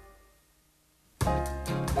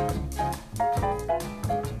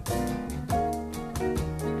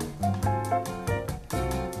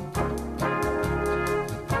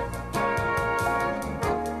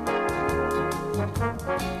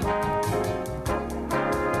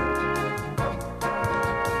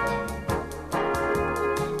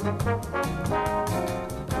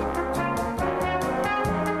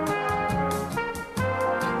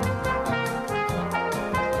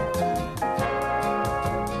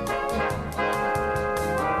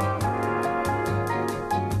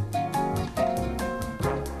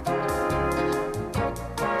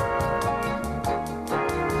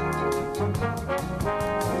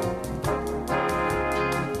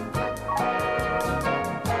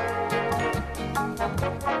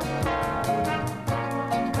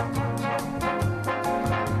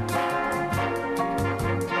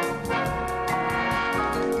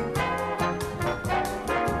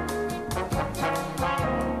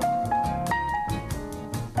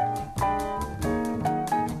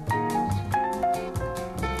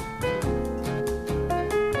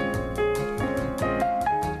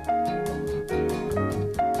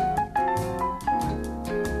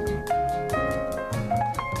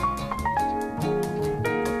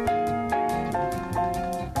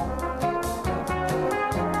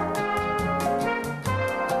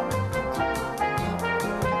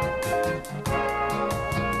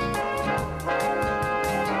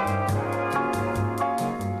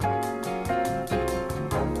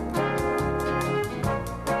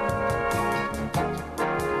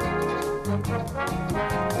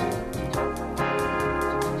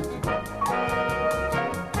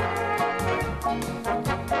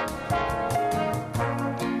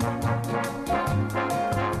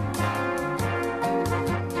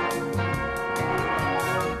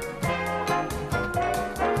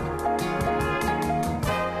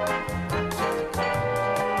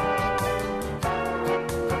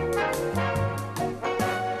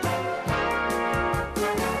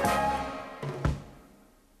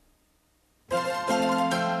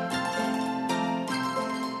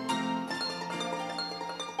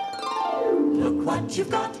 What you've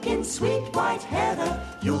got in sweet white heather,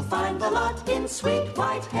 you'll find a lot in sweet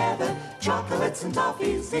white heather. Chocolates and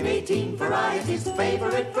toffees in 18 varieties,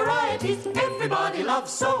 favorite varieties everybody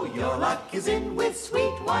loves. So your luck is in with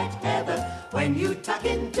sweet white heather. When you tuck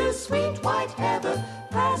into sweet white heather,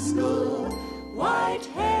 Pascal white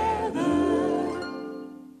heather.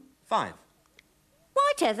 5.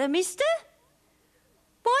 White heather, mister?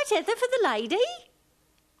 White heather for the lady?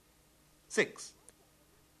 6.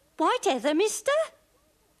 White heather, mister?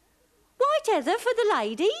 White heather for the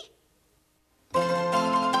lady?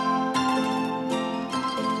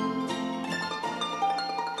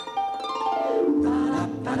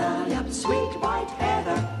 Ba-da-ba-da-yup, sweet white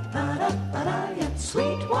heather. Ba-da-ba-da-yup,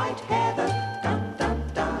 sweet white heather.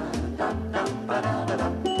 Dum-dum-dum, dum-dum,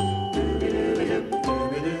 ba-da-da-dum. Doo-doo-doo-doo,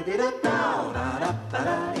 doo-doo-doo-doo, now.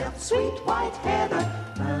 Ba-da-ba-da-yup, sweet white heather.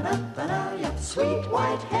 Ba-da-ba-da-yup, sweet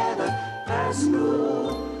white heather.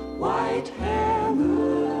 Pascal white heather.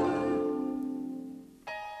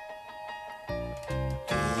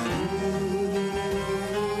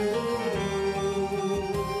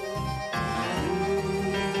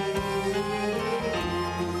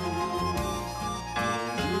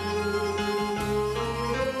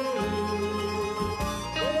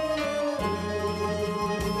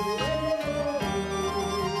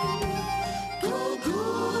 Go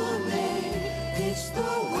gourmet, it's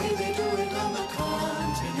the way they do it on the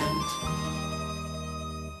continent.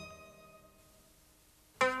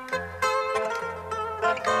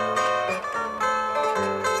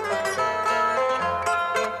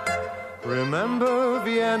 Remember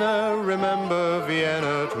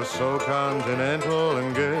Vienna, 'twas so continental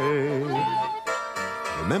and gay.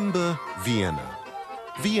 Remember Vienna.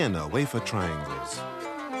 Vienna wafer triangles,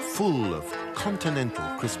 full of continental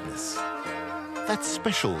crispness. That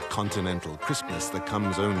special continental crispness that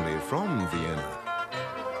comes only from Vienna.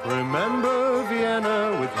 Remember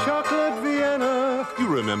Vienna with chocolate Vienna. You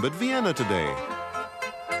remembered Vienna today.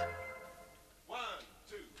 1,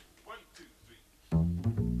 2, 1, 2, 3.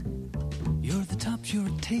 You're the top, you're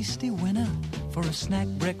a tasty winner for a snack,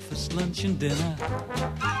 breakfast, lunch, and dinner.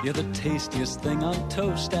 You're the tastiest thing on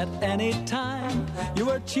toast at any time.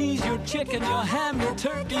 You're cheese, you're chicken, you're ham, you're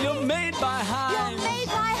turkey, you're made by Heinz. You're made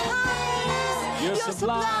by Heinz. You're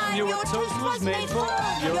sublime, you're what toast was made for.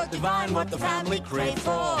 You're divine, what the family crave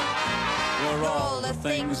for. You're all the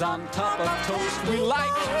things on top of toast we like.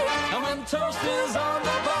 And when toast is on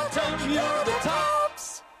the bottom, you're the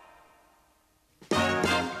tops.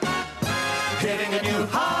 Hitting a new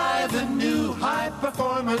high, the new high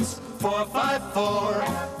performance. 454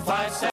 57